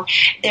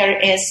 there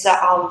is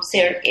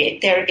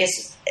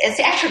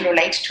it's actually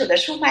related to the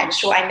Schumann,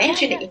 so I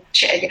mentioned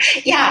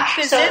it. Yeah.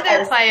 The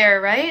zither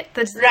player, right?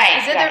 The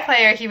zither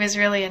player he was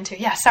really into.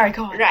 Yeah, sorry,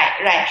 go on.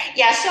 Right.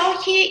 Yeah, so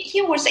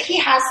he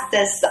has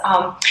this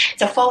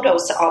the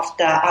photos of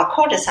the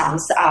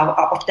courtesans,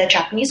 of the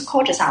Japanese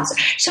courtesans.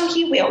 So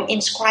he will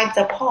inscribe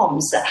the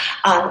poems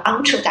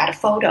onto that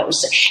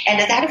photos, and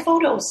that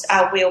photos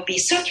will be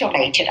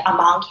circulated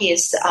among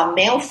his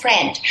male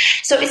friend.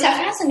 So it's a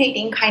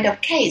fascinating kind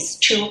of case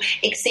to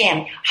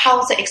examine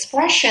how the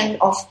expression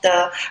of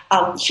the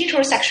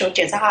heterosexual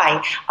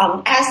design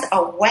as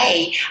a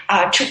way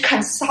to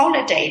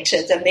consolidate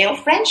the male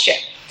friendship.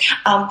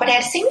 But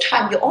at the same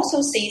time, you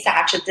also see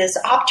that this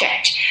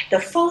object, the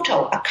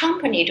photo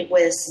accompanied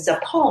with the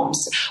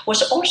poems,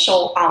 was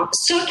also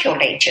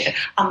circulated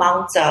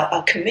among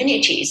the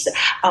communities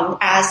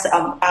as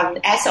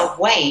a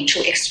way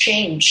to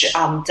exchange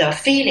the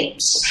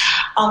feelings.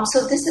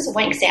 So this is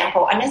one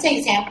example. Another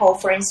example,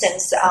 for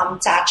instance,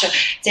 that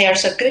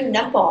there's a good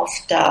number of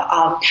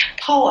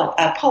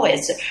the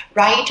poets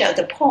write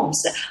the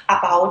poems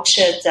about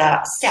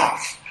the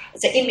self,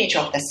 the image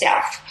of the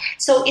self.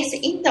 So it's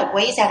in the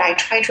way that I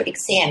try to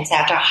examine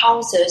that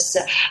how this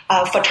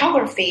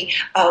photography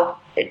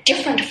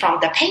different from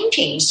the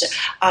paintings,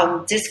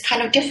 this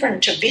kind of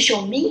different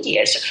visual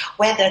medias,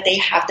 whether they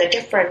have the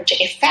different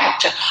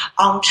effect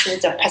onto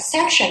the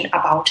perception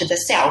about the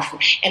self,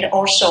 and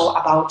also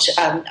about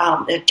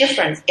the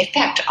different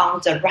effect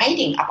on the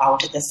writing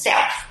about the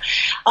self.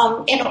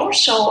 And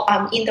also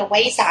in the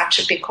ways that,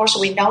 because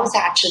we know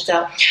that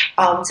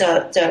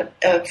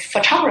the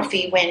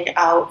photography, when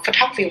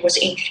photography was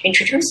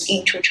introduced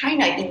into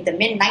China in the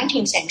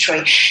mid-19th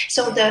century,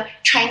 so the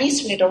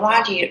Chinese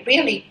literati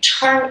really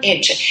turned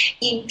it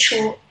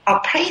into a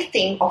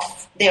plaything of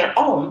their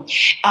own,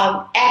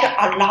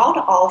 add a lot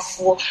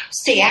of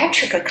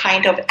theatrical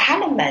kind of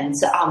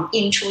elements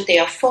into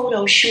their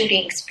photo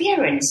shooting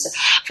experience.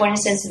 For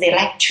instance, they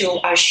like to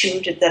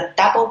shoot the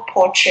double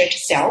portrait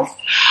self,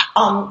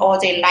 or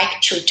they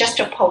like to just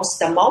post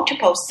the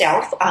multiple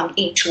self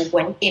into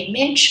one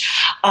image,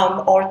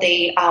 or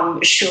they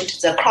shoot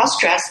the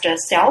cross-dressed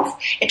self,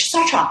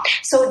 etc.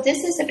 So this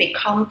has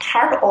become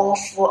part of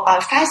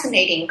a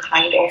fascinating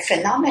kind of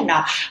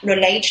phenomena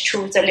related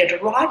to the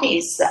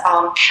literati's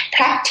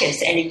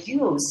practice and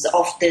use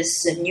of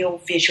this new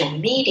visual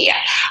media.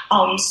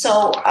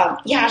 So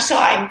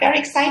I'm very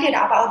excited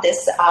about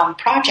this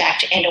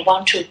project and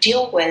want to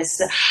deal with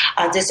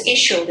this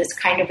issue, this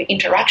kind of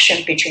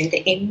interaction between the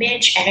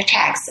image and the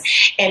text,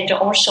 and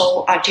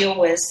also deal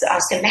with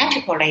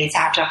thematically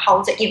that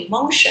how the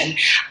emotion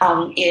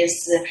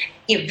is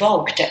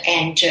evoked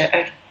and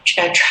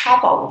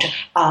traveled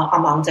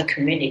among the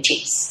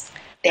communities.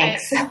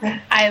 Thanks.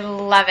 I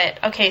love it.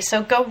 Okay,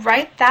 so go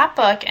write that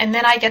book, and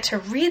then I get to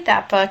read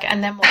that book,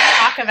 and then we'll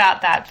talk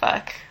about that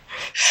book.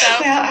 So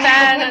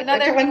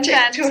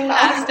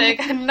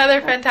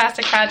another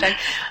fantastic project.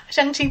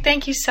 Shang-Chi,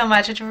 thank you so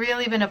much. It's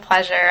really been a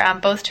pleasure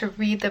both to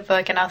read the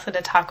book and also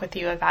to talk with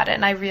you about it,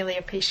 and I really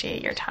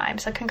appreciate your time.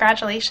 So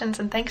congratulations,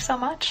 and thanks so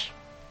much.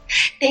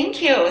 Thank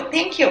you,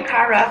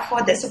 Kara,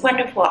 for this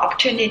wonderful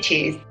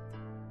opportunity.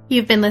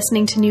 You've been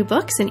listening to New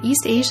Books in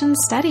East Asian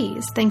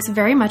Studies. Thanks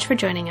very much for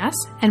joining us,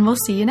 and we'll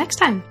see you next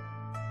time.